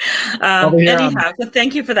 Anyhow, so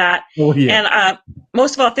thank you for that. And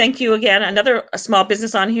most of all, thank you again. Another small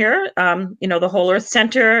business on here, you know, the Whole Earth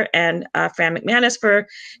Center, and Fran McManus for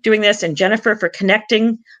doing this, and Jennifer for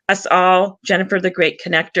connecting us all. Jennifer, the great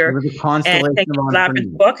connector. And thank you,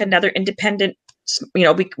 Labyrinth Book, another independent. You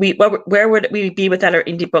know, where would we be without our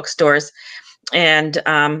indie bookstores? And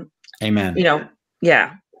amen. You know,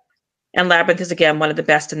 yeah. And Labyrinth is, again, one of the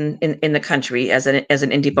best in the country as an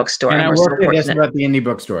indie bookstore. And I will say this about the indie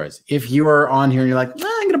bookstores. If you are on here and you're like,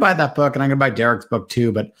 I'm going to buy that book and I'm going to buy Derek's book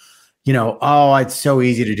too, but, you know, it's so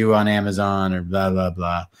easy to do on Amazon or blah, blah,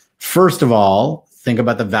 blah. First of all, think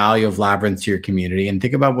about the value of Labyrinth to your community, and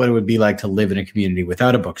think about what it would be like to live in a community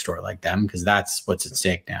without a bookstore like them, because that's what's at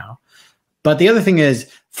stake now. But the other thing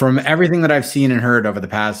is, from everything that I've seen and heard over the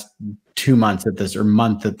past 2 months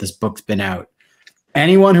month that this book's been out,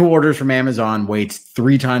 anyone who orders from Amazon waits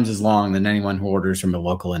 3 times as long than anyone who orders from a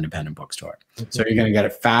local independent bookstore. So you're going to get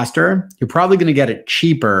it faster. You're probably going to get it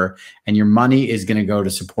cheaper, and your money is going to go to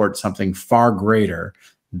support something far greater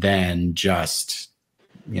than just,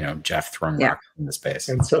 you know, Jeff throwing rocks in the space.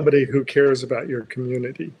 And somebody who cares about your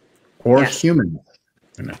community. Or humans.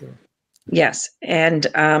 You know. Yes. And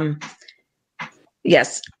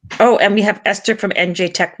yes. Oh, and we have Esther from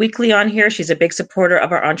NJ Tech Weekly on here. She's a big supporter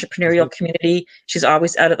of our entrepreneurial community. She's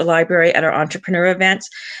always out at the library at our entrepreneur events.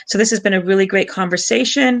 So this has been a really great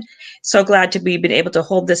conversation. So glad to be been able to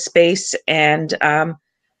hold this space, and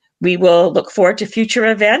we will look forward to future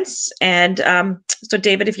events. And so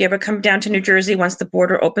David, if you ever come down to New Jersey once the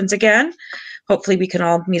border opens again, hopefully we can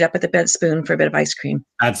all meet up at the Bent Spoon for a bit of ice cream.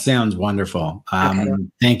 That sounds wonderful.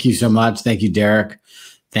 Thank you so much. Thank you, Derek.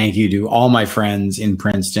 Thank you to all my friends in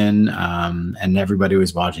Princeton, and everybody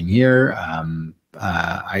who's watching here.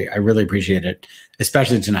 I really appreciate it,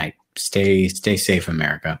 especially tonight. Stay safe,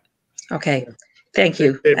 America. Okay. Thank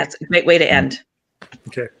you. That's a great way to end.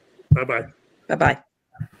 Okay. Bye-bye. Bye-bye.